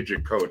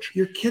 Strategic Coach.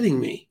 You're kidding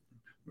me.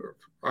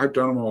 I've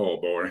done them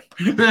all, boy.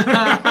 We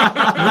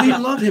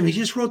love him. He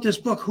just wrote this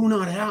book, Who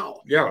Not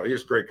How. Yeah,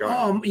 he's a great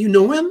guy. You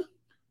know him?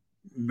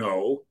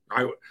 No.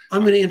 I'm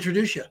going to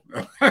introduce you.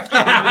 How's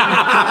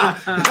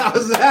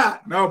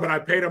that? No, but I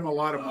paid him a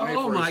lot of money.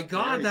 Oh, my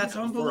God. That's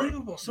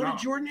unbelievable. So did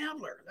Jordan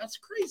Adler. That's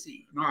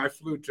crazy. No, I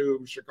flew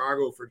to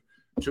Chicago for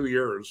 2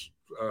 years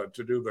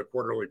to do the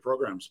quarterly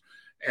programs.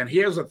 And he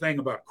has a thing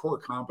about core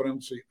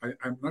competency.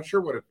 I'm not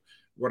sure what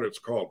it's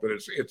called, but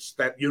it's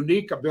that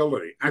unique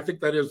ability. I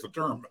think that is the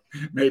term,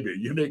 maybe,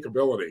 unique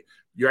ability.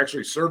 You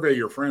actually survey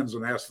your friends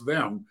and ask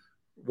them,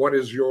 what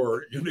is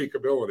your unique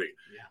ability?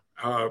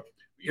 Yeah.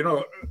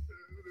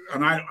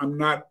 And I'm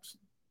not,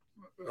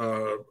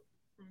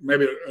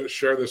 maybe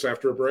share this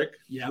after a break?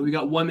 Yeah, we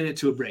got 1 minute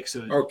to a break.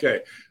 So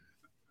okay.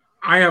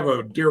 I have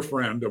a dear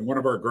friend and one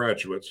of our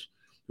graduates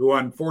who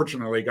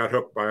unfortunately got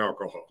hooked by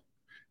alcohol.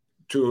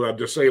 To a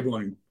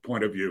disabling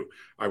point of view.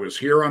 I was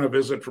here on a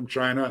visit from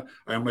China.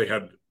 I only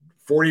had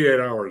 48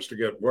 hours to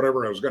get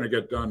whatever I was going to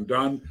get done.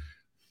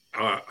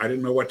 I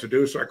didn't know what to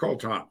do, so I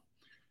called Tom.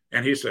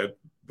 And he said,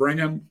 bring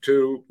him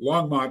to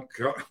Longmont,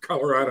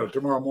 Colorado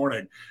tomorrow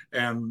morning,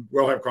 and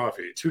we'll have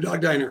coffee. Two Dog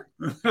Diner.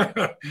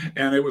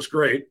 And it was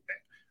great.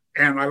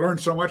 And I learned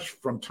so much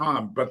from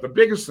Tom. But the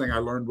biggest thing I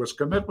learned was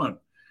commitment.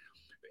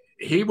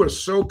 He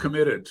was so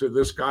committed to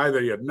this guy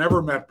that he had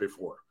never met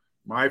before,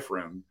 my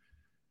friend.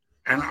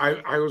 And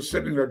I was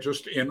sitting there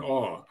just in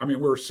awe. I mean,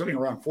 we were sitting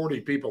around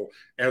 40 people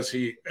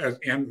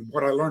and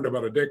what I learned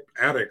about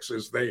addicts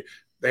is they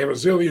have a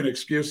zillion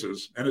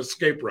excuses and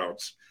escape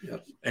routes.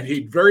 Yep. And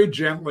he very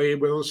gently,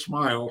 with a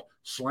smile,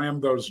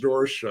 slammed those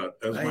doors shut.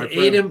 I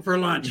ate him for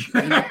lunch.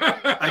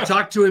 I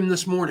talked to him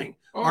this morning.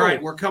 Oh. All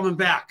right, we're coming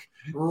back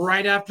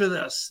right after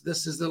this.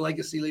 This is the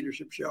Legacy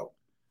Leadership Show.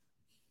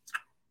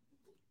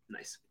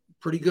 Nice.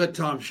 Pretty good,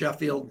 Tom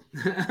Sheffield.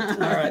 All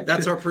right,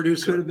 that's our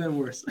producer. Could have been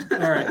worse. All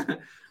right.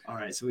 All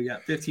right, so we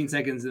got 15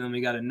 seconds, and then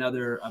we got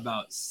another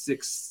about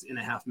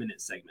 6.5 minute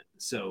segment.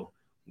 So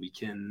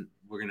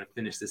we're gonna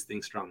finish this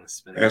thing strong.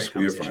 Ask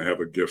me if I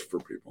have a gift for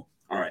people.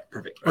 All right,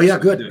 perfect. Oh yeah,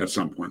 good. At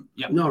some point.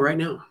 Yeah. No, right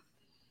now.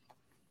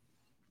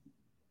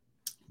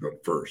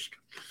 But first.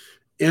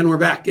 And we're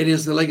back. It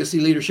is the Legacy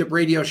Leadership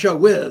Radio Show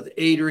with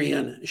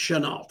Adrian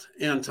Chenault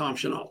and Tom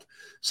Chenault.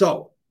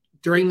 So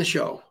during the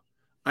show,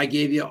 I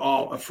gave you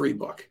all a free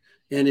book.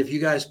 And if you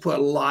guys put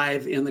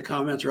live in the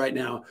comments right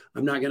now,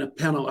 I'm not going to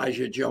penalize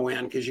you,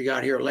 Joanne, because you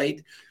got here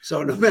late.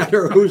 So no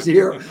matter who's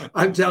here,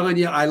 I'm telling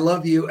you, I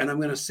love you. And I'm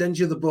going to send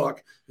you the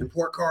book. And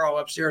poor Carl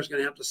upstairs is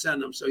going to have to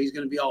send them. So he's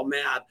going to be all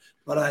mad.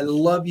 But I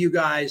love you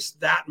guys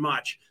that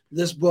much.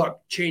 This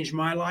book changed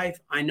my life.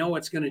 I know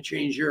it's going to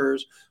change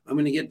yours. I'm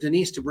going to get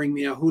Denise to bring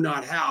me a Who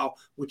Not How,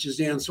 which is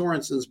Dan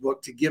Sorensen's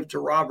book, to give to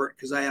Robert,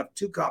 because I have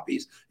 2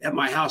 copies at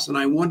my house, and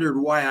I wondered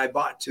why I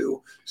bought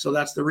 2. So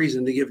that's the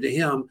reason to give to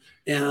him.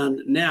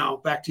 And now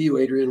back to you,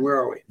 Adrian. Where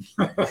are we?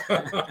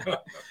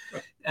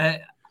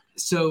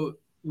 So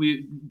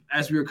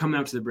as we were coming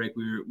out to the break,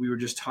 we were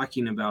just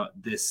talking about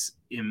this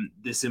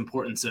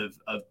importance of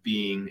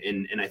being,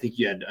 and I think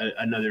you had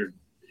another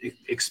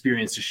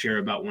experience to share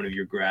about one of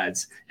your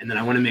grads, and then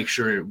I want to make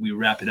sure we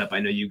wrap it up. I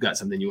know you've got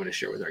something you want to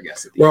share with our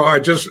guests at the Well,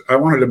 end. I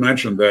wanted to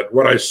mention that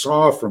what I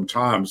saw from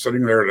Tom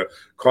sitting there at a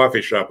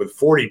coffee shop with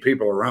 40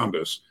 people around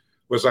us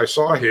was I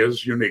saw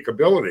his unique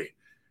ability.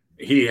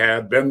 He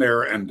had been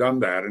there and done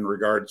that in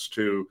regards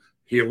to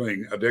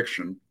healing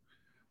addiction.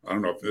 I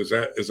don't know if is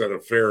that a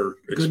fair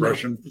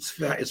expression?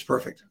 It's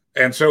perfect.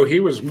 And so he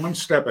was one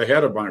step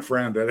ahead of my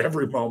friend at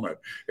every moment.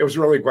 It was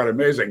really quite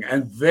amazing.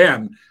 And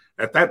then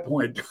at that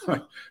point,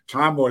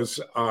 Tom was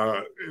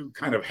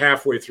kind of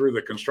halfway through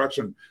the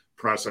construction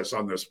process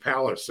on this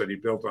palace that he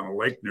built on a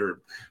lake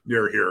near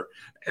here.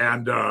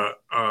 And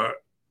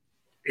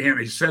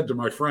he said to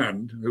my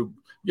friend, who,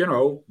 you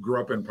know,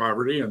 grew up in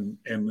poverty and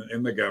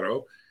in the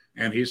ghetto,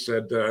 and he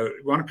said,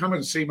 want to come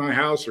and see my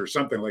house or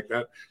something like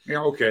that?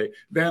 Yeah, okay.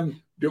 Then,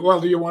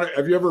 have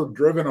you ever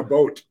driven a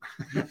boat?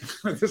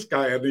 This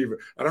guy I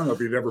don't know if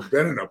he'd ever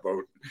been in a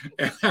boat.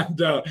 And,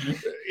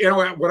 you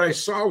know, what I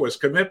saw was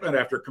commitment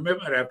after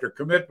commitment after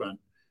commitment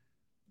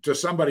to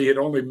somebody he'd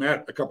only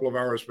met a couple of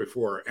hours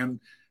before. And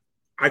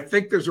I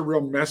think there's a real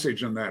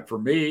message in that for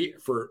me,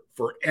 for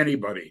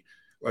anybody.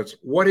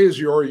 What is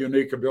your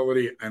unique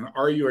ability, and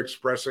are you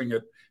expressing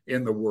it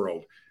in the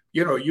world?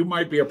 You know, you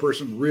might be a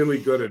person really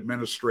good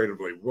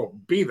administratively. Well,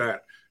 be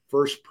that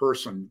first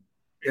person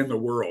in the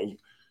world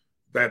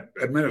that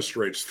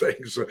administrates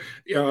things.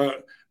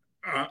 You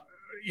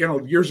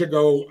know, years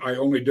ago, I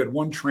only did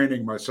one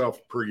training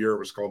myself per year. It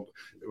was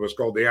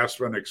called the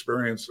Aspen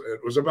Experience. It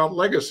was about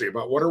legacy,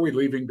 about what are we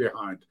leaving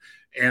behind.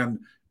 And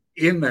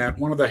in that,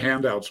 one of the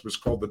handouts was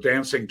called the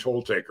Dancing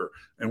Toll Taker,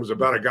 and it was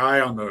about a guy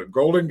on the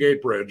Golden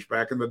Gate Bridge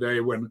back in the day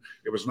when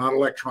it was not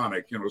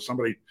electronic. You know,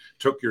 somebody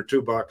took your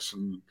 $2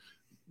 and,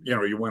 you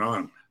know, you went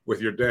on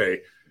with your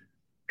day.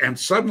 And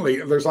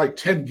suddenly there's like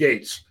 10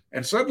 gates.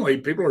 And suddenly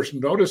people are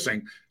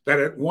noticing that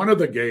at one of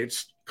the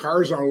gates,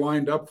 cars are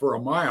lined up for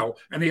a mile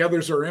and the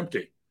others are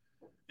empty.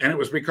 And it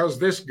was because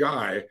this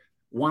guy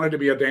wanted to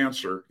be a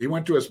dancer. He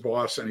went to his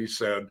boss and he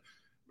said,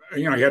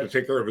 you know, he had to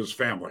take care of his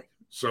family.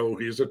 So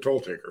he's a toll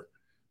taker.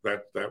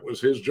 That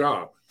was his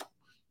job.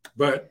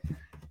 But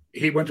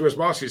he went to his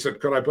boss. He said,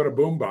 could I put a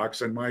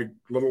boombox in my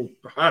little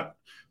hut?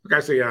 The guy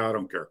said, yeah, I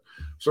don't care.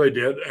 So he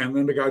did. And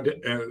then the guy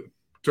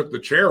took the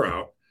chair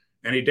out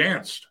and he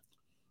danced.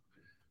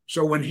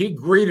 So when he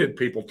greeted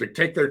people to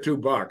take their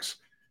 $2,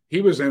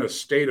 he was in a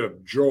state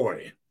of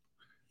joy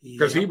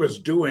because he was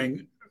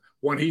doing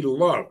what he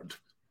loved.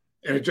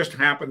 And it just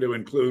happened to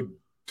include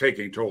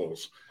taking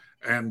tolls.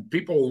 And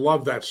people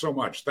love that so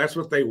much. That's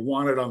what they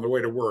wanted on the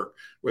way to work,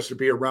 was to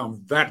be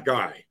around that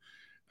guy.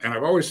 And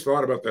I've always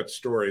thought about that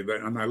story.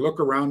 That, and I look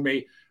around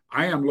me,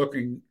 I am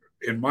looking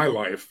in my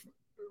life,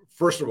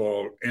 first of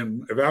all,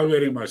 in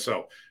evaluating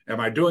myself. Am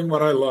I doing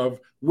what I love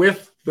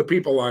with the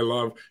people I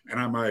love? And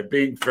am I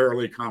being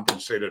fairly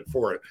compensated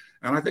for it?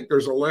 And I think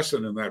there's a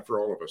lesson in that for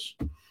all of us.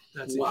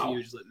 That's a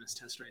huge litmus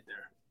test right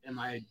there. Am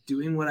I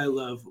doing what I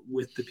love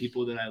with the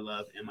people that I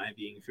love? Am I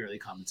being fairly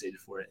compensated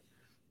for it?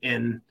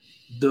 And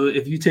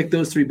if you tick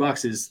those 3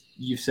 boxes,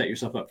 you've set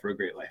yourself up for a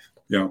great life.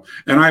 Yeah.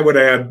 And I would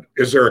add,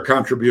 is there a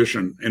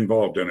contribution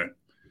involved in it?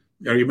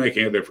 Are you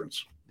making a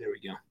difference? There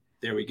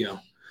we go.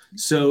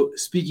 So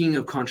speaking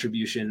of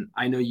contribution,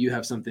 I know you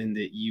have something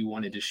that you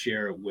wanted to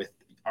share with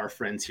our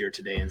friends here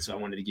today. And so I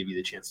wanted to give you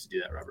the chance to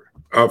do that,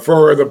 Robert.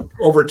 For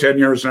over 10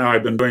 years now,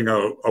 I've been doing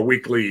a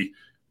weekly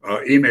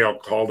email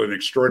called An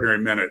Extraordinary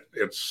Minute.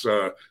 It's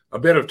a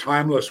bit of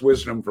timeless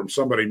wisdom from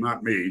somebody,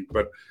 not me,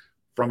 but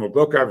from a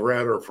book I've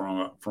read or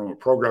from a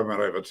program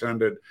that I've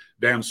attended.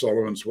 Dan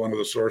Sullivan's one of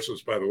the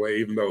sources, by the way,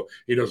 even though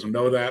he doesn't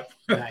know that.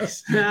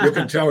 Nice. You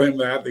can tell him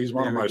that. He's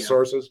one of my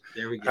sources.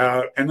 There we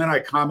go. And then I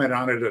comment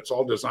on it. It's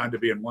all designed to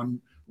be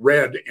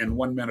read in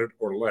 1 minute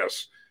or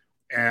less.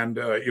 And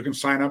you can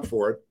sign up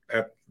for it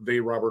at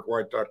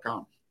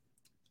therobertwhite.com.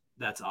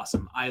 That's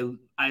awesome.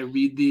 I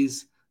read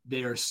these.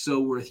 They are so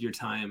worth your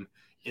time.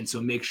 And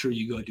so make sure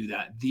you go do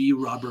that.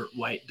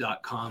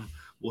 therobertwhite.com.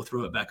 We'll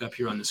throw it back up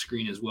here on the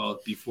screen as well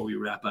before we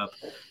wrap up.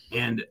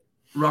 And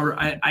Robert,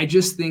 I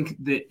just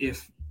think that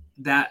if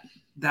that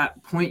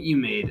point you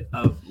made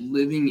of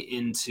living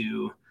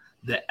into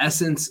the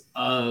essence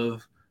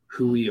of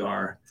who we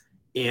are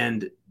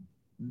and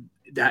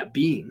that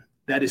being,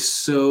 that is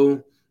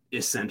so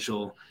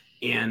essential.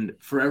 And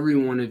for every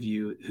one of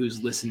you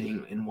who's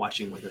listening and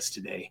watching with us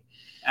today,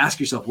 ask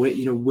yourself, what's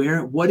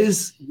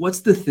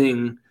the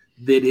thing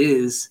that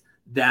is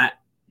that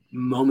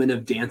moment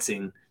of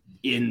dancing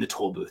in the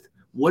toll booth?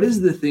 What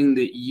is the thing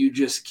that you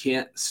just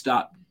can't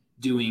stop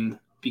doing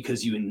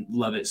because you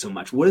love it so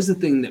much? What is the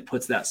thing that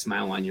puts that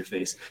smile on your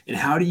face? And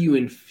how do you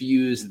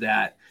infuse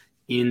that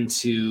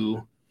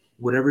into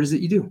whatever it is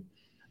that you do?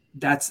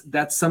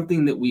 That's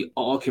something that we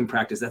all can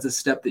practice. That's a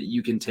step that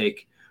you can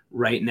take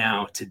right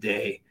now,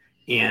 today,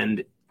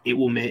 and it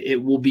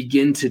will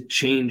begin to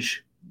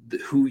change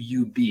who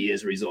you be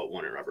as a result,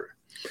 Warren and Robert.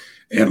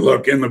 And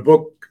look, in the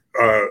book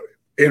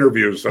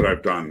interviews that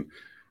I've done,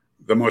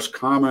 the most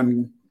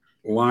common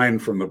line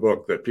from the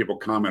book that people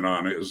comment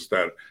on is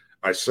that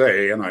I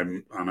say, and I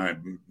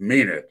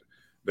mean it,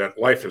 that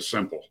life is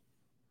simple.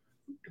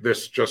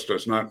 this just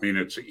does not mean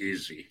it's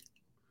easy.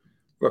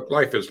 Look,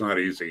 life is not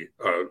easy.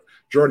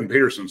 Jordan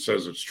Peterson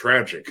says it's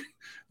tragic.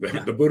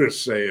 The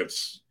Buddhists say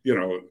it's,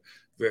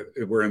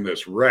 that we're in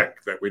this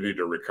wreck that we need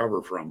to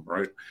recover from,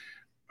 right?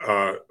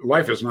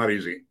 Life is not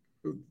easy.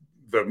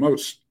 The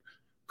most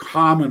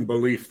common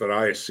belief that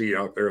I see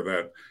out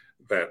there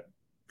that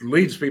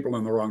leads people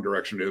in the wrong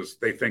direction is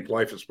they think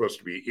life is supposed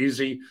to be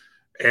easy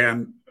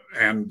and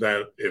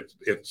that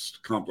it's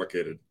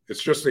complicated.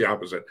 It's just the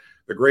opposite.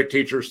 The great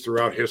teachers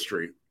throughout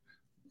history,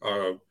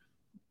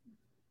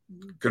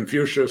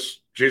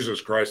 Confucius,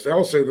 Jesus Christ, they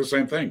all say the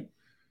same thing.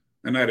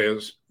 And that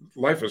is,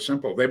 life is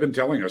simple. They've been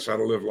telling us how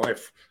to live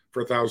life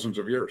for thousands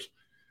of years.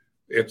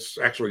 It's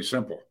actually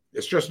simple.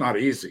 It's just not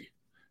easy.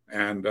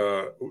 And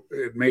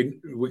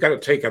we got to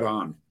take it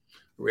on.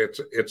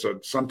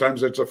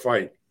 Sometimes it's a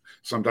fight.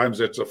 Sometimes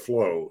it's a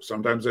flow.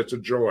 Sometimes it's a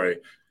joy,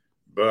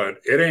 but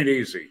it ain't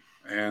easy.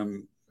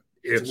 And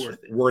it's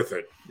worth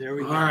it. There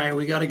we go. All right,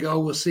 we got to go.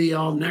 We'll see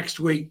y'all next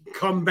week.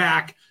 Come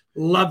back.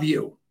 Love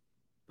you.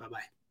 Bye-bye.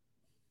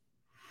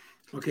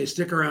 Okay,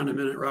 stick around a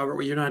minute, Robert.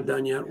 Well, you're not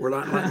done yet. We're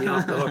not letting you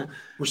off the hook.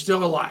 We're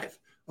still alive.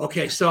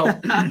 Okay, so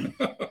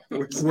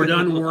we're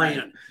done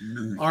worrying.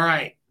 All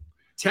right,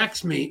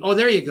 text me. Oh,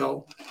 there you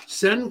go.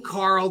 Send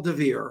Carl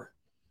DeVere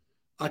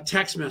a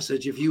text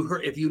message if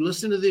you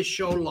listen to this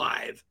show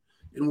live,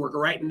 and we're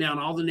writing down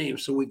all the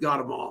names, so we got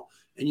them all.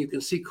 And you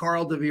can see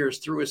Carl DeVere's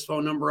threw his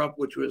phone number up,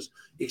 which was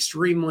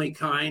extremely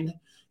kind.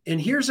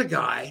 And here's a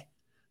guy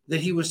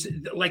that he was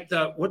like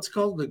what's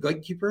called the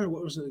gatekeeper.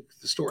 What was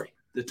the story?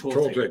 The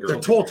toll taker. The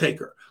toll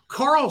taker.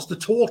 Carl's the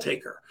toll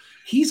taker.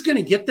 He's going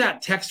to get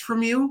that text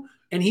from you,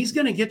 and he's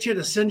going to get you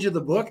to send you the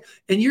book,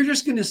 and you're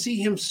just going to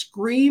see him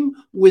scream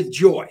with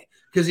joy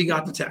because he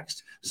got the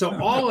text. So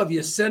all of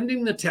you, send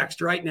him the text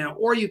right now,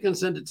 or you can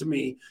send it to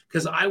me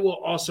because I will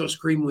also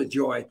scream with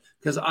joy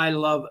because I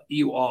love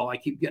you all. I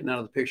keep getting out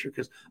of the picture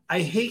because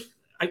I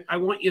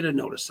want you to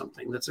notice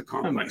something that's a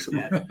complex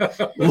amount.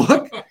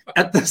 Look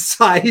at the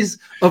size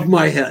of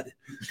my head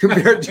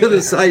compared to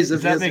the size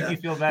of his head. Does that make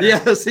you feel better?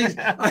 Yes.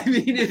 I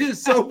mean, it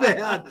is so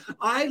bad.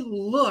 I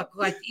look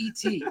like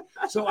E.T.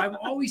 So I'm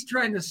always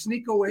trying to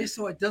sneak away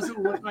so it doesn't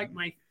look like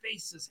my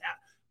face is half.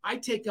 I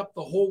take up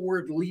the whole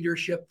word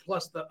leadership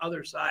plus the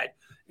other side,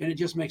 and it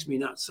just makes me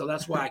nuts. So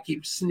that's why I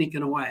keep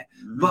sneaking away.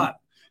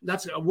 But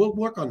we'll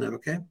work on that,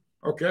 okay?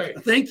 Okay.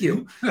 Thank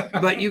you.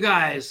 But you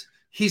guys,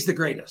 he's the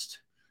greatest.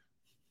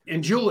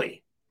 And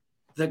Julie,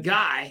 the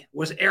guy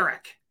was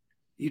Eric.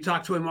 You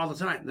talk to him all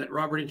the time that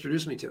Robert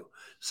introduced me to.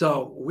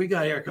 So we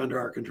got Eric under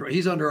our control.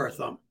 He's under our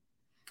thumb.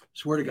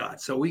 Swear to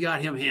God. So we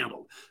got him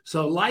handled.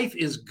 So life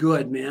is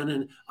good, man.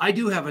 And I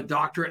do have a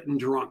doctorate in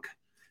drunk.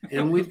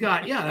 And we've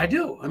got, I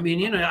do. I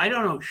mean, I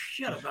don't know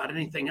shit about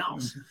anything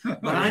else,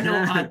 but I know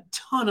a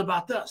ton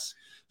about this.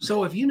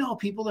 So if you know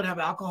people that have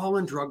alcohol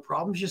and drug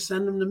problems, you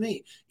send them to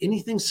me.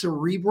 Anything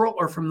cerebral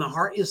or from the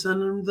heart, you send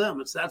them to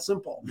them. It's that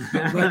simple.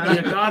 But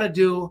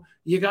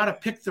you got to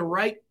pick the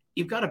right,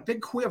 you've got a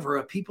big quiver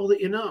of people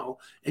that you know,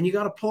 and you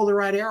got to pull the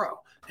right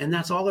arrow. And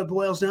that's all it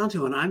boils down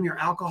to. And I'm your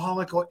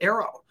alcoholic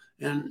arrow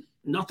and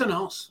nothing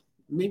else.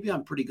 Maybe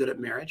I'm pretty good at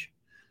marriage.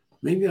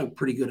 Maybe I'm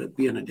pretty good at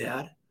being a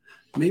dad.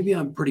 Maybe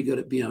I'm pretty good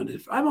at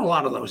I'm a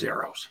lot of those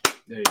arrows.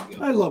 There you go.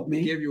 I love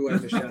me. Give your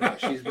wife a shout out.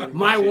 She's been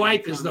my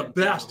wife is the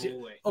best.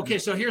 Okay,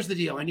 so here's the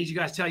deal. I need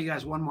tell you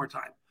guys one more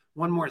time.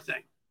 One more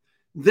thing.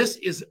 This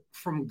is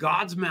from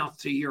God's mouth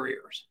to your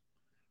ears.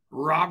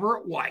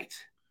 Robert White,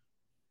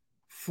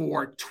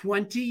 for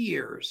 20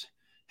 years,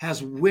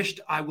 has wished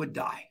I would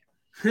die.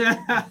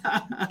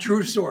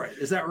 True story.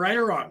 Is that right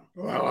or wrong?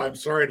 Well, I'm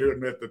sorry to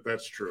admit that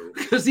that's true.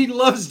 Because he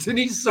loves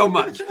Denise so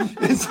much.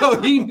 And so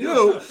he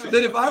knew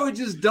that if I would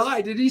just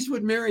die, Denise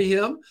would marry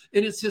him.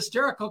 And it's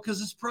hysterical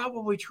because it's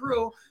probably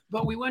true.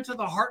 But we went to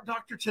the heart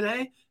doctor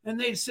today and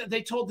they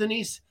told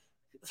Denise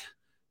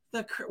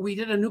that we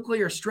did a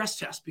nuclear stress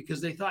test because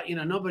they thought,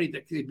 nobody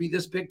that could be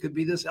this big could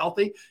be this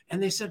healthy.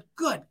 And they said,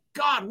 good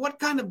God, what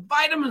kind of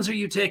vitamins are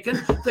you taking?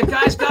 The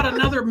guy's got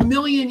another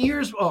million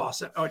years. Oh,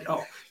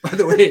 by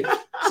the way,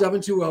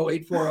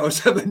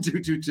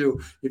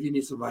 720-840-7222 if you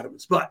need some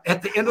vitamins. But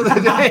at the end of the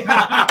day,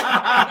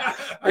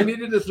 I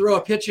needed to throw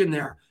a pitch in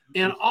there.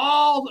 And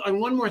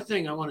one more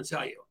thing I want to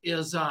tell you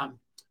is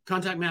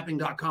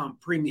contactmapping.com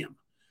premium.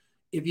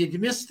 If you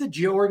missed the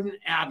Jordan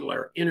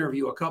Adler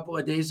interview a couple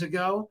of days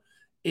ago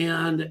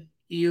and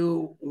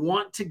you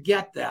want to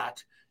get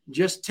that,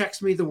 just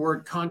text me the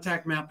word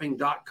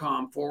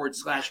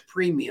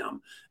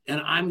contactmapping.com/premium,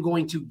 and I'm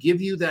going to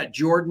give you that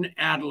Jordan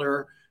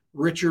Adler,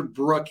 Richard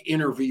Brooke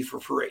interview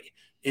for free.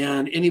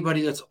 And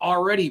anybody that's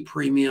already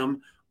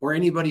premium or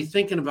anybody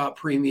thinking about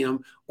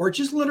premium or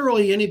just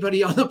literally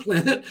anybody on the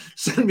planet,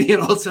 send me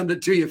and I'll send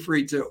it to you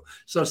free too.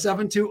 So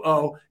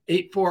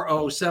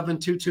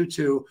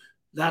 720-840-7222.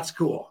 That's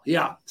cool.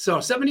 Yeah. So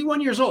 71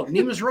 years old.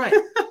 Nima's right.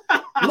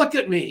 Look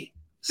at me.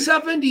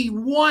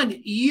 71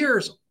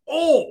 years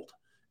old.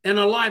 And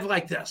alive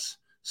like this.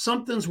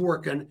 Something's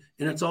working,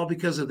 and it's all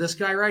because of this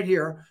guy right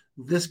here,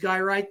 this guy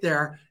right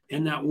there,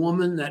 and that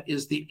woman that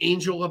is the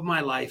angel of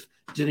my life,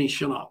 Denise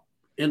Chenault.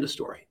 End of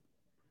story.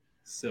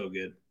 So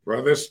good.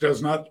 Well, this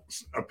does not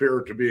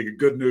appear to be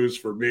good news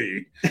for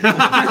me.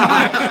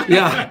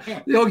 Yeah.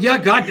 Oh, yeah.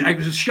 God, I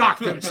was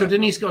shocked. So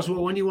Denise goes,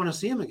 well, when do you want to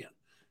see him again?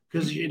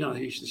 Because, you know,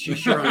 she's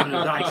sure I'm going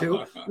to die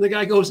too. And the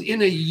guy goes,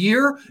 in a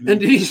year? And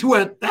Denise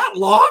went, that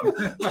long?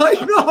 Like,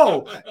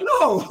 no.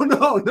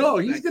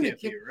 He's going to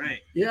be right.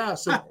 Yeah.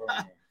 So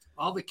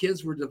all the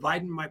kids were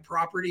dividing my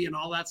property and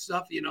all that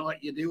stuff. You know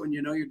what you do when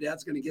you know your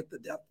dad's going to get the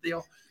death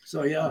deal.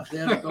 So, yeah, they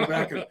had to go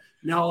back. And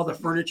now all the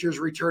furniture's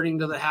returning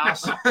to the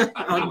house.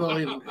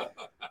 Unbelievable.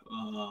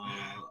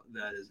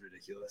 That is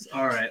ridiculous.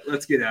 All right,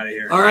 let's get out of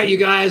here. All right, you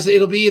guys.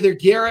 It'll be either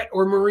Garrett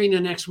or Marina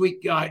next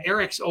week.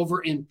 Eric's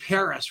over in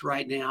Paris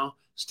right now,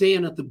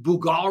 staying at the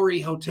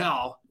Bougallerie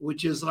Hotel,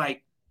 which is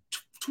like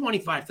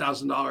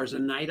 $25,000 a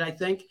night, I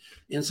think.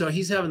 And so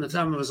he's having the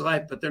time of his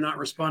life, but they're not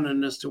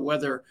responding as to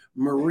whether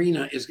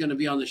Marina is going to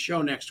be on the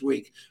show next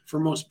week for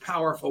Most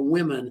Powerful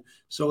Women.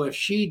 So if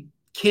she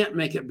can't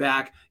make it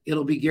back,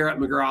 it'll be Garrett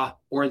McGraw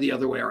or the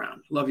other way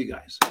around. Love you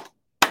guys.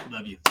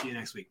 Love you. See you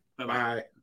next week. Bye-bye. Bye.